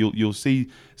wonderful. Like you'll see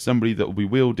somebody that will be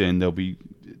wheeled in, they'll be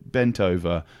bent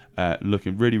over,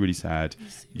 looking really, really sad.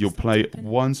 You'll play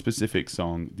one specific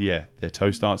song. Yeah, their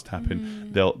toe starts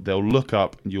tapping. They'll look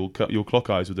up, and you'll clock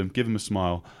eyes with them, give them a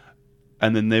smile.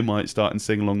 And then they might start and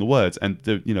sing along the words. And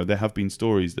there have been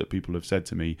stories that people have said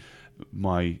to me,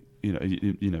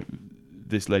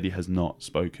 this lady has not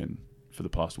spoken for the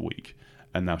past week,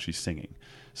 and now she's singing.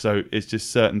 So it's just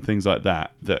certain things like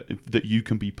that you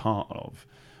can be part of,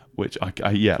 which like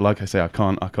I say, I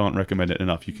can't recommend it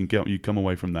enough. You come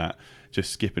away from that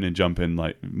just skipping and jumping,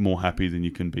 like more happy than you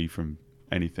can be from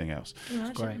anything else.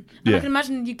 Great. And I can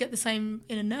imagine you get the same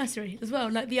in a nursery as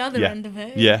well, like the other end of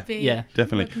it.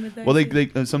 Definitely. Well,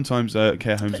 they sometimes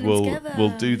care homes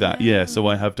will do that. Yeah, so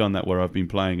I have done that where I've been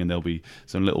playing, and there'll be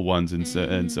some little ones and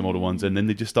some older ones, and then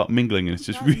they just start mingling, and it's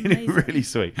just really really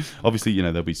sweet. Obviously,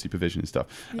 there'll be supervision and stuff.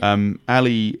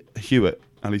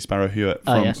 Ali Sparrow Hewitt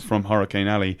from Hurricane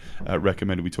Alley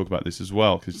recommended we talk about this as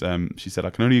well, because she said, I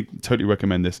can only totally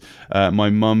recommend this. My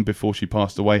mum, before she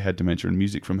passed away, had dementia, and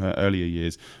music from her earlier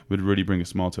years would really bring a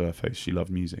smile to her face. She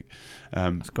loved music.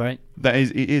 That's great.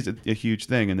 It is a huge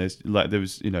thing, and there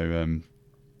was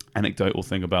anecdotal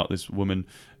thing about this woman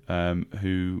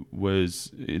who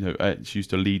was she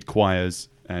used to lead choirs,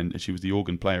 and she was the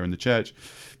organ player in the church.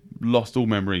 Lost all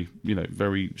memory,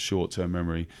 very short-term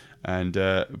memory. And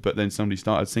but then somebody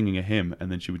started singing a hymn,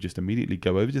 and then she would just immediately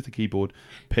go over to the keyboard,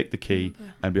 pick the key,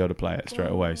 and be able to play it straight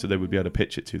away. So they would be able to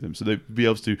pitch it to them. So they'd be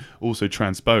able to also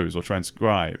transpose or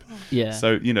transcribe. Yeah.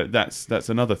 So that's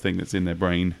another thing that's in their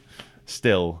brain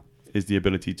still, is the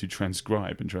ability to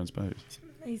transcribe and transpose.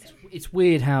 Amazing. It's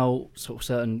weird how sort of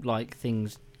certain like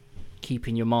things keep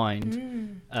in your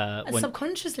mind. And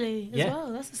subconsciously as Yeah.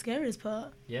 well. That's the scariest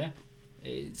part. Yeah,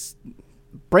 it's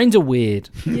brains are weird.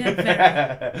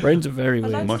 Yeah, Brains are very I'd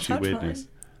weird. like to Mushy touch weirdness.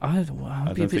 I I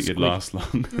don't think it'd last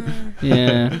long.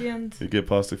 Yeah. Brilliant. You get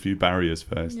past a few barriers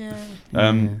first. Yeah.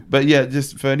 But yeah,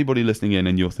 just for anybody listening in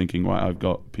and you're thinking, right, I've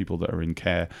got people that are in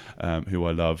care who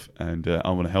I love and I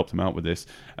want to help them out with this.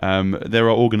 There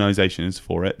are organisations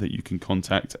for it that you can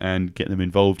contact and get them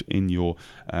involved in your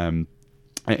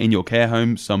care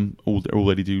home. Some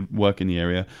already do work in the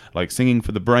area, like Singing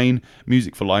for the Brain,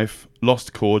 Music for Life,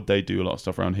 Lost Chord. They do a lot of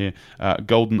stuff around here.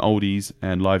 Golden Oldies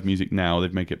and Live Music Now. They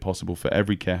make it possible for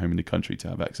every care home in the country to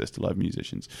have access to live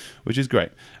musicians, which is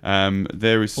great.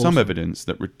 There is some evidence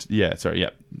that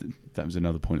that was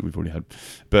another point that we've already had,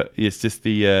 but it's just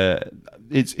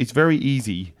it's very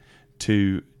easy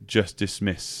to just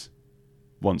dismiss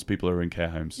once people are in care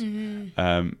homes,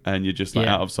 and you're just like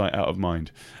out of sight, out of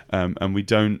mind, and we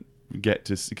don't get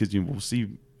to, because we'll see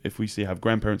if we have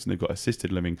grandparents and they've got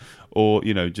assisted living, or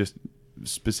just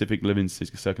specific living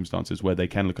circumstances where they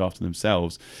can look after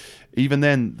themselves. Even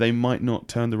then, they might not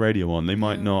turn the radio on. They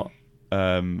might not,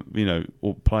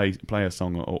 or play a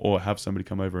song, or have somebody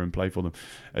come over and play for them.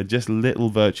 Just little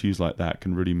virtues like that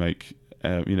can really make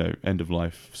end of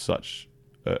life such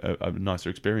a nicer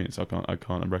experience. I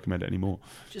can't recommend it anymore.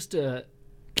 Just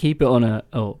keep it on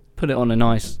put it on a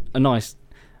nice,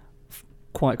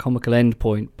 quite comical end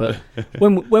point. But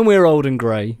when we're old and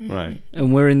grey, Right?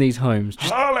 and we're in these homes,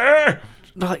 just Holly,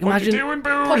 like what you imagine. doing,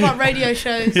 Pop boo? up radio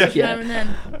shows Yeah. now and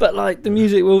then. But like the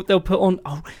music, they'll put on.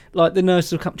 Like the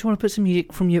nurse will come. Do you want to put some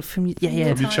music from your From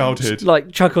your childhood.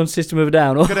 like chuck on System of a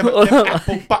Down or Get him them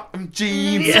apple bottom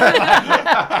jeans. Spice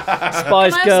Can I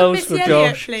have some Girls for Missy Elliott,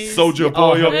 Josh. please? Soldier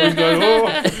boy up and go.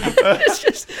 Oh. It's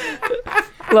just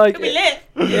like Be lit.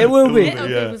 it will be. Lit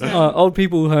Yeah. people's homes. Old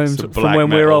people's homes Some from black when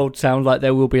we're metal. old sound like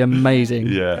they will be amazing.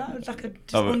 Yeah. That was like a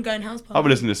just Oh, but- ongoing house party. I've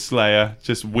been listening to Slayer,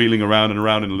 just wheeling around and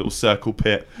around in a little circle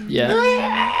pit. Yeah.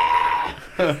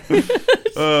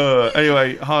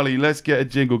 Anyway, Harley, let's get a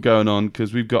jingle going on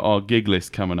because we've got our gig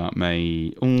list coming up,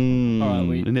 mate.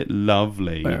 Isn't it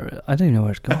lovely? I don't know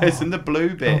where it's gone. It's in the blue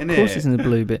bit, isn't Of course, it? it's in the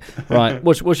blue bit. Right.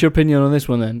 What's your opinion on this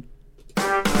one then?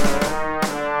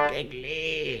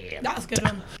 That's a good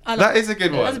one. I like That is a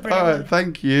good one. That's a brilliant All right, one.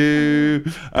 thank you.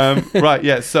 Right,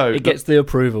 yeah. So It gets the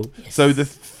approval. So the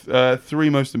three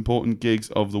most important gigs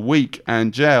of the week,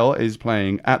 and Gel is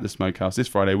playing at the Smokehouse this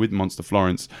Friday with Monster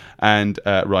Florence and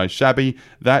Rise Shabby.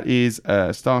 That is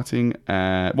starting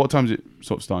at, what time is it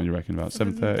sort of starting, you reckon? About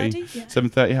 7:30? 7:30, yeah.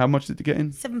 7:30. How much did it get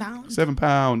in? £7.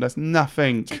 £7. That's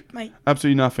nothing. Cheap, mate.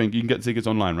 Absolutely nothing. You can get the tickets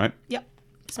online, right? Yep.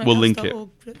 We'll link it.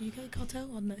 UK cartel,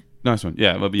 I don't know. Nice one.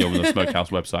 Yeah, it'll be on the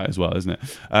Smokehouse website as well, isn't it?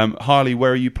 Harley,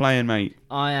 where are you playing, mate?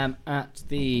 I am at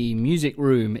the Music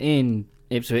Room in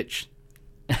Ipswich.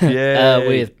 Yeah.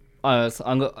 With have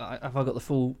I got the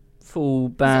full Is it on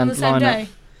band the same lineup? day?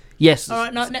 Yes. All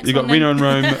right, no, next You got one Reno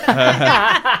then. and Rome.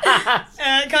 I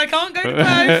can't go to both.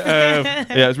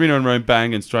 Yeah, it's Reno and Rome,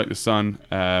 Bang, and Strike the Sun.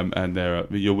 And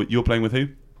you're playing with who?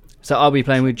 So I'll be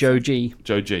playing with Joe G.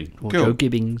 Joe G. Or Cool. Joe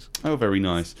Gibbings. Oh, very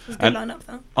nice. It's a good lineup,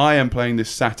 though. I am playing this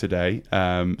Saturday,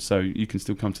 so you can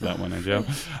still come to that one, Angel,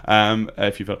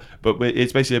 if you feel. But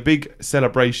it's basically a big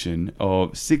celebration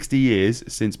of 60 years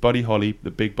since Buddy Holly, the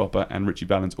Big Bopper, and Richie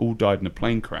Valens all died in a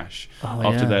plane crash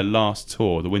after their last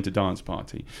tour, the Winter Dance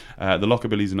Party. The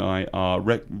Lockabillys and I are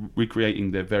recreating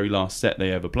their very last set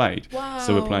they ever played. Wow.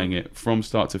 So we're playing it from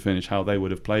start to finish, how they would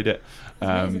have played it.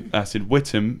 That's in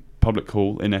Whittam Public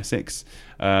Hall in Essex.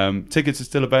 Tickets are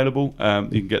still available.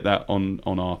 You can get that on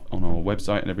our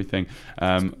website and everything.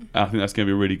 I think that's going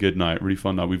to be a really good night, really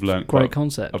fun night. We've learned Great quite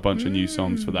concept. a bunch of new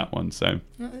songs for that one. So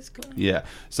Oh, that's cool. yeah,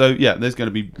 there's going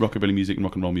to be rockabilly music and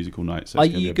rock and roll music all night. So Are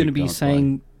it's you going going to be dance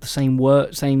saying the same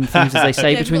same things as they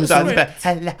say Yeah, between the we've got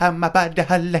songs? the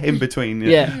party. In between.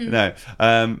 Yeah. No,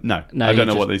 No, I you don't know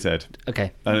just- what they said.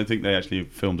 Okay. I don't think they actually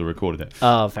filmed or recorded it.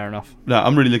 Oh, fair enough. No,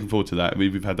 I'm really looking forward to that.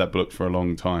 We've had that booked for a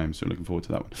long time, so looking forward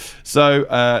to that one. So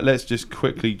let's just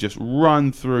quickly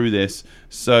run through this.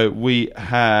 So we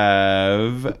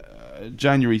have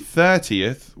January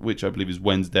 30th, which I believe is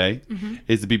Wednesday,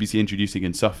 is the BBC introducing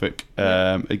in Suffolk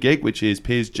a gig, which is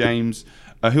Piers James.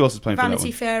 Who else is playing Vanity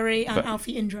for that Fairy and But-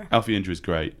 Alfie Indra. one? Alfie Indra is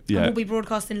great. And Yeah. we'll be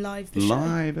broadcasting live this show.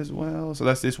 Live as well. So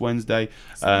that's this Wednesday.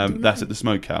 So That's at the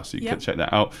Smokehouse, so you Yep. can check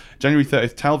that out. January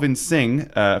 30th, Talvin Singh,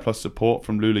 plus support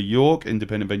from Lula York,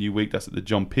 Independent Venue Week. That's at the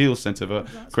John Peel Centre for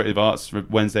Creative Arts for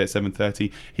Wednesday at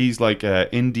 7:30. He's like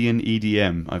Indian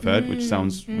EDM, I've heard, which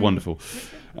sounds wonderful.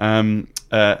 Go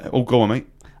on, mate.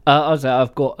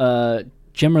 I've got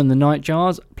Gemma and the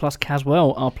Nightjars plus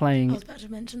Caswell are I playing was about to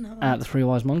mention that one. at the Three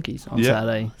Wise Monkeys on Yeah.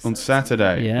 Saturday. On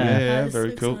Saturday. Yeah. Yeah, That is very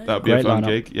so cool. exciting. That'll be Great a fun lineup.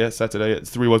 gig. Yeah, Saturday at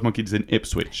Three Wise Monkeys in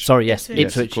Ipswich. Sorry, yes, Ipswich.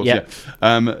 Yes, of Ipswich. course,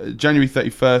 Yeah. January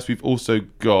 31st, we've also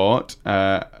got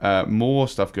more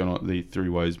stuff going on at the Three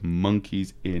Wise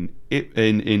Monkeys in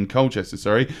Colchester,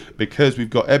 sorry, because we've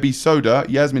got Ebby Soda,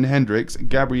 Yasmin Hendricks,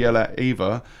 Gabriella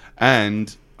Eva,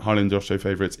 and Highland Josh Show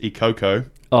favourites Ikoko,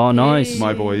 Oh, nice.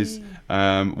 my boys.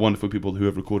 Wonderful people who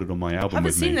have recorded on my album Haven't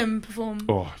with seen me. them perform.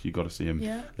 Oh, you got to see them.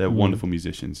 Yeah. They're wonderful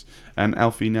musicians. And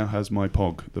Alfie now has my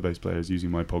Pog. The bass player is using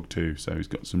my Pog too, so he's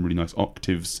got some really nice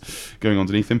octaves going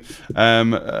underneath him.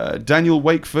 Daniel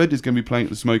Wakeford is going to be playing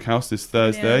at the Smokehouse this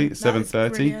Thursday, Brilliant. 7:30.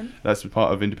 Brilliant. That's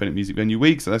part of Independent Music Venue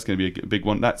Week, so that's going to be a big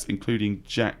one. That's including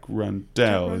Jack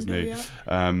Randell, isn't he?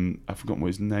 Randell, I've forgotten what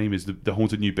his name is. The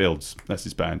Haunted New Builds. That's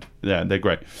his band. Yeah, they're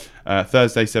great.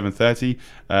 Thursday, 7:30.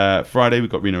 Friday, we've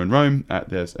got Reno and Rome at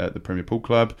the Premier Pool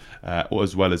Club,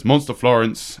 as well as Monster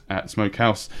Florence at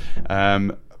Smokehouse.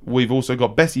 We've also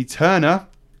got Bessie Turner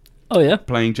Oh, yeah.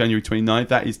 playing January 29th.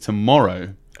 That is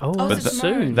tomorrow. Oh, Oh, that's so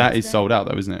tomorrow. soon. That is sold out,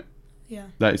 though, isn't it? Yeah.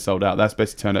 That is sold out. That's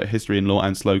Bessie Turner, History in Law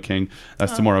and Slow King.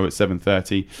 That's tomorrow at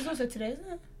 7:30. It's also today, isn't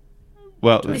it?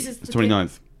 Well, This is it's the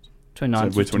 29th.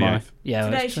 29th. So we're is tomorrow. 28th. Yeah.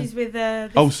 Today it's she's with.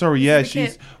 This, Oh, sorry, yeah, this is the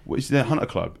she's... kid. What is the Hunter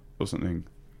Club or something?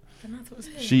 I don't know if it was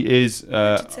him. She is.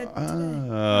 Richard said today.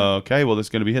 Okay, well, that's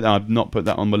going to be hit. I've not put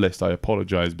that on my list. I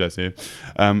apologise, Bessie.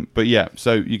 But yeah,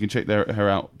 so you can check her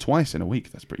out twice in a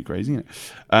week. That's pretty crazy, isn't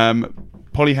it?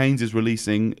 Polly Haynes is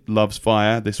releasing Love's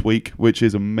Fire this week, which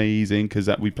is amazing because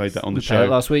we played that on the We played show it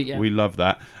last week, yeah. We love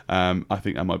that. I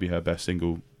think that might be her best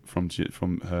single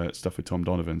from her stuff with Tom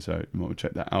Donovan, so you might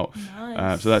check that out.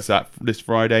 Nice. So that's that this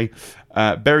Friday.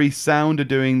 Berry Sound are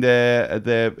doing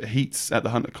their heats at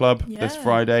the Hunter Club this Yeah.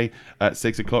 Friday at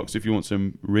 6:00. So if you want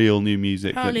some real new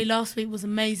music, Apparently last week was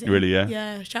amazing. Really, yeah?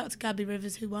 Yeah. Shout out to Gabby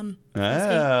Rivers who won. last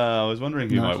week. I was wondering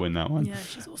who Nice. might win that one. Yeah,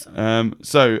 she's awesome.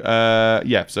 So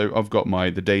I've got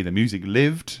the day the music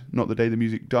lived, not the day the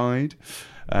music died.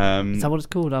 Is that what it's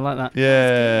called? I like that.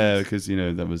 Yeah, because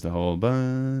that was the whole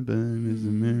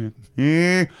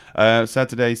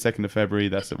Saturday, 2nd of February.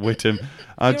 That's at Whittam.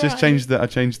 I just changed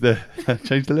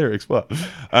the lyrics. What?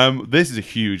 This is a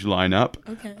huge lineup.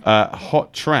 Okay.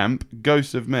 Hot Tramp,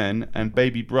 Ghosts of Men, and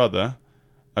Baby Brother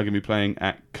are going to be playing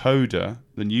at Coda,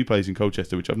 the new place in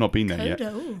Colchester, which I've not been there yet.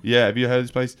 Coda, ooh. Yeah, have you heard of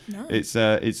this place? No. It's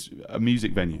a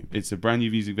music venue. It's a brand new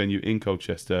music venue in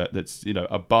Colchester. That's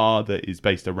a bar that is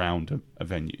based around a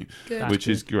venue, Good. which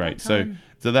is great. That time.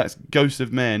 So that's Ghosts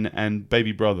of Men and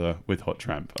Baby Brother with Hot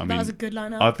Tramp. I mean, That was a good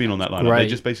lineup. I've been on that lineup. Great.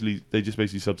 They just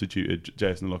basically substituted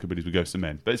JS and the Lockerbiddies with Ghosts of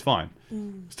Men, but it's fine.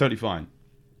 It's totally fine.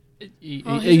 Are Oh, you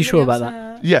who's sure everybody about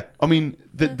that? else, Yeah, I mean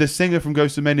the singer from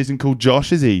Ghosts of Men isn't called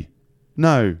Josh, is he?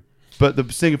 No. But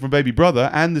the singer from Baby Brother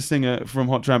and the singer from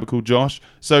Hot Tramp are called Josh.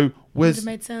 So Would have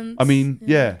made sense. I mean,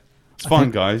 yeah. It's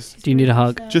fine, guys. Do you need a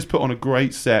hug? Just put on a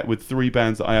great set with 3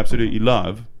 bands that I absolutely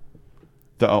love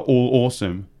that are all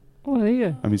awesome. Oh, there you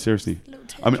go. I mean, seriously. Little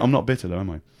I mean, I'm not bitter though, am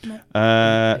I?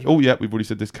 No. Oh, yeah, we've already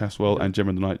said this. Caswell and Gemma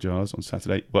and the Nightjars on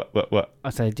Saturday. What? I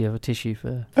say, do you have a tissue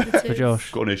for It is.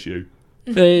 Josh? Got an issue.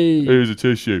 Hey. Here's a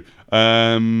tissue.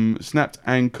 Snapped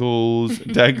ankles.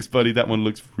 Dags, buddy, that one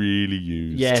looks really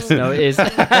used. Yes, no, it is.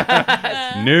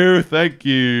 No, thank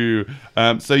you.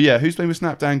 So yeah, who's playing with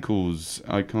snapped ankles?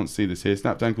 I can't see this here.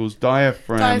 Snapped ankles,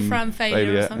 diaphragm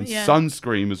failure or and something, yeah.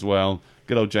 sunscream as well.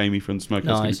 Good old Jamie from the Smokehouse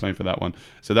going to Nice. be playing for that one.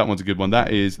 So that one's a good one.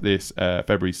 That is this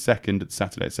February 2nd,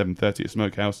 Saturday at 7:30 at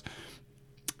Smokehouse.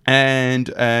 And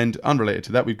unrelated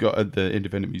to that, we've got the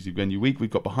Independent Music Venue Week. We've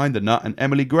got Behind the Nut and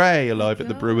Emily Gray alive at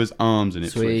the Brewers Arms in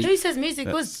Ipswich. Sweet. Who says music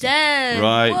was dead?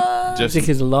 Right, What? just Music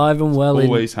is alive and well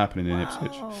always happening in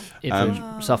Ipswich.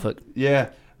 in Suffolk. Yeah.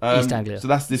 East Anglia. So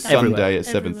that's this Everywhere. Sunday at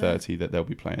 7:30 that they'll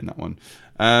be playing that one.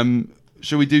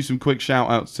 Shall we do some quick shout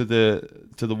outs to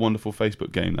the wonderful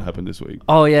Facebook game that happened this week?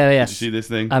 Oh, yeah, Did yes. you see this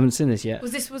thing? I haven't seen this yet.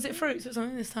 Was it fruits or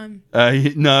something this time?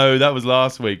 No, that was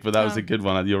last week, but that was Oh. a good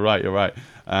one. You're right.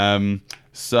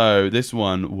 So this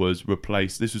one was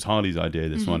replace. This was Harley's idea.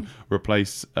 This one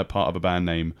replace a part of a band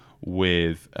name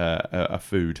with a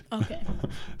food. Okay.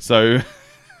 So,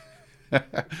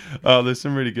 there's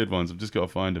some really good ones. I've just got to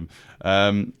find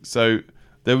them. So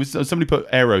there was somebody put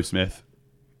Aerosmith.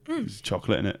 There's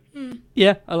chocolate in it.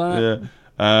 Yeah, I like that.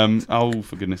 Yeah. Oh,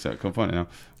 for goodness sake, I can't find it now.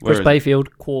 Where Chris is it?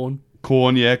 Bayfield, Corn.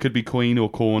 Corn, yeah, could be Queen or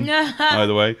Corn.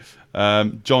 Either way.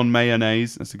 John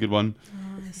Mayonnaise, that's a good one.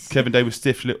 Kevin Day with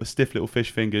stiff little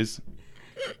fish fingers.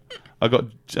 I got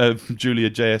Julia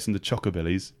JS and the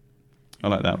Chocobillies. I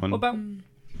like that one. What about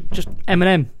just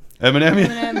Eminem?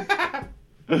 Eminem.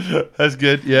 That's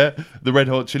good. Yeah. The Red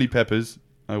Hot Chili Peppers.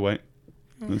 Oh wait.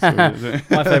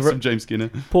 My favourite. Some James Skinner.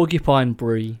 Porcupine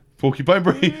Brie. Porcupine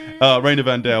Brie. Raina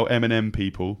Van Dale, M&M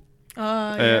People.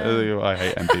 Oh, yeah. I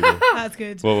hate M People. That's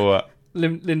good. What?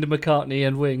 Linda McCartney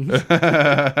and Wings.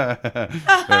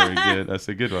 Very good. That's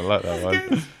a good one. I like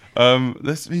that one.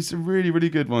 There's been some really, really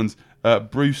good ones.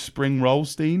 Bruce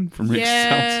Springrollstein from Rick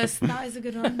Yes, Seltzer. that is a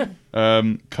good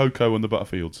one. Coco on the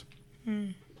Butterfields.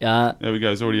 Yeah. There we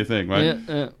go. It's already a thing, right?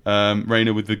 Yeah.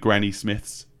 Raina with the Granny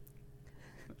Smiths.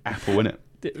 Apple, innit?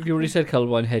 You already said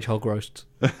Colourblind Hedgehog Roast.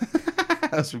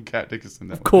 That's from Cat Dickinson.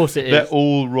 Of course it is. They're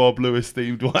all Rob Lewis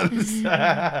themed ones.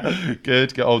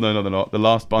 Good. Oh no, they're not. The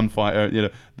Last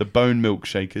Bunfighter. The Bone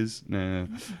Milkshakers. No.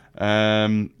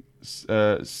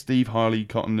 Steve Harley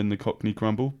Cotton and the Cockney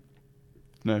Crumble.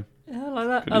 No. Yeah, I like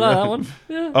that. I like that one.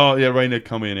 Yeah. Oh yeah, Raina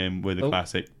coming in with a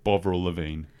classic Bovril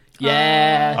Levine.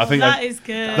 Yeah. I think that is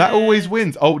good. That always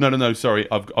wins. Oh no, sorry.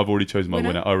 I've already chosen my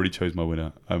winner. I already chose my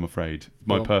winner. I'm afraid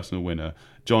my personal winner,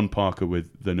 John Parker with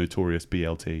the Notorious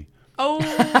BLT. Oh,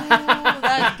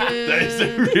 that's good. That is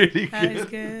really good. That is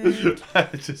good.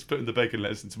 Just putting the bacon,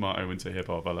 lettuce, and tomato into hip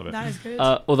hop. I love it. That is good.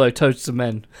 Although Toasts of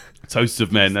Men. Toasts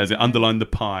of Men. As it underline the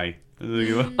pie.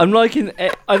 I'm liking.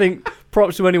 I think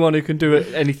props to anyone who can do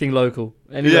it. Anything local.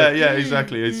 Yeah,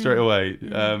 exactly. It's straight away.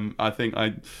 I think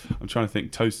I'm trying to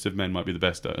think. Toasts of Men might be the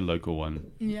best local one.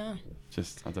 Yeah.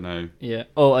 Just I don't know. Yeah.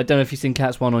 Oh, I don't know if you've seen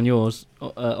Cat's one on yours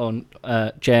on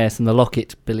JS and the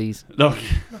Locket Billies.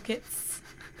 Lockets.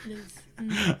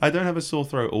 I don't have a sore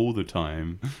throat all the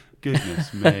time.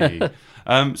 Goodness me.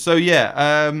 Thanks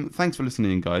for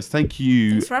listening, guys. Thank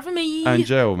you. Thanks for having me.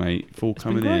 Angel, mate, for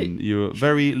coming in. You're a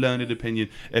very learned opinion.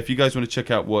 If you guys want to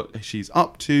check out what she's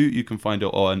up to, you can find her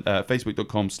on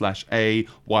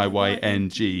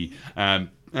facebook.com/AYYNG.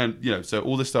 And so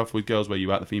all this stuff with Girls Where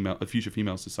You At, the Future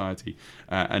Female Society,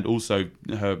 and also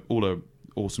all her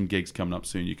awesome gigs coming up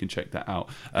soon. You can check that out.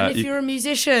 And if you're a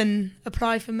musician,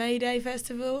 apply for Mayday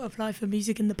Festival, apply for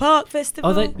Music in the Park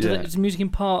Festival. It's Music in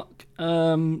Park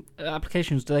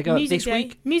applications. Do they go Music this Day.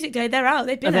 week? Music Day, they're out.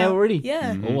 They've been Are they out already?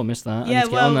 Yeah. Oh, I missed that. Yeah,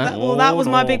 that was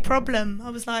my big problem. problem.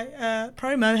 I was like,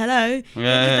 promo, hello.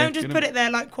 Don't just put it there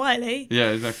like quietly.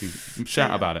 Yeah, exactly.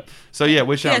 Shout about it. So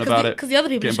we're shouting about it. Because the other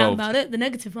people shout about it, the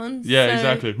negative ones. Yeah, so.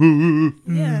 exactly.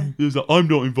 Yeah. It's like, I'm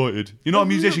not invited. You're not a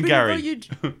musician, Gary. You've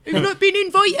not been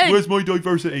invited. Where's my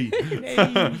diversity?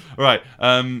 Right.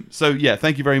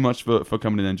 Thank you very much for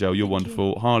coming in, Angel. You're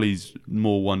wonderful. Harley's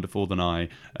more wonderful than I,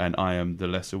 and I am the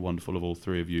lesser wonderful of all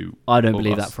three of you. I don't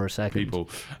believe that for a second. People.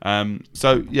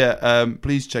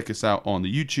 Please check us out on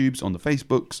the YouTubes, on the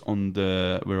Facebooks,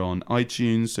 we're on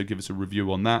iTunes, so give us a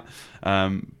review on that.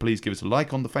 Please give us a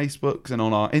like on the Facebooks, and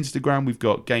on our Instagram we've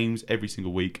got games every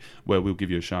single week where we'll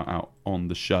give you a shout out on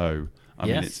the show. I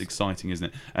mean, it's exciting, isn't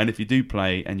it? And if you do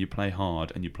play, and you play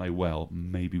hard, and you play well,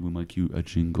 maybe we'll make you a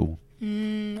jingle.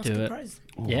 That's a good prize.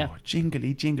 Yeah.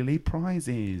 Jingly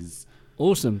prizes.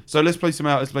 Awesome. So let's play some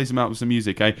out. Let's play some out with some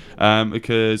music,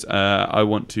 because I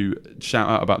want to shout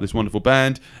out about this wonderful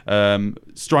band,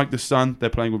 Strike the Sun. They're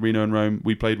playing with Reno and Rome.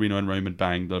 We played Reno and Rome and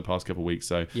Bang the past couple of weeks,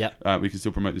 so we can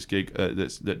still promote this gig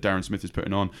that Darren Smith is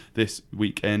putting on this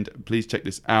weekend. Please check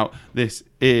this out. This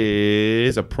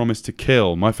is A Promise to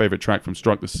Kill, my favourite track from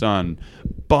Strike the Sun.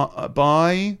 Bye.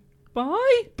 Bye.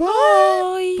 Bye.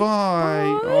 Bye.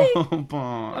 Oh,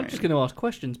 bye. I'm just going to ask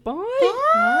questions. Bye.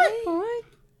 Bye.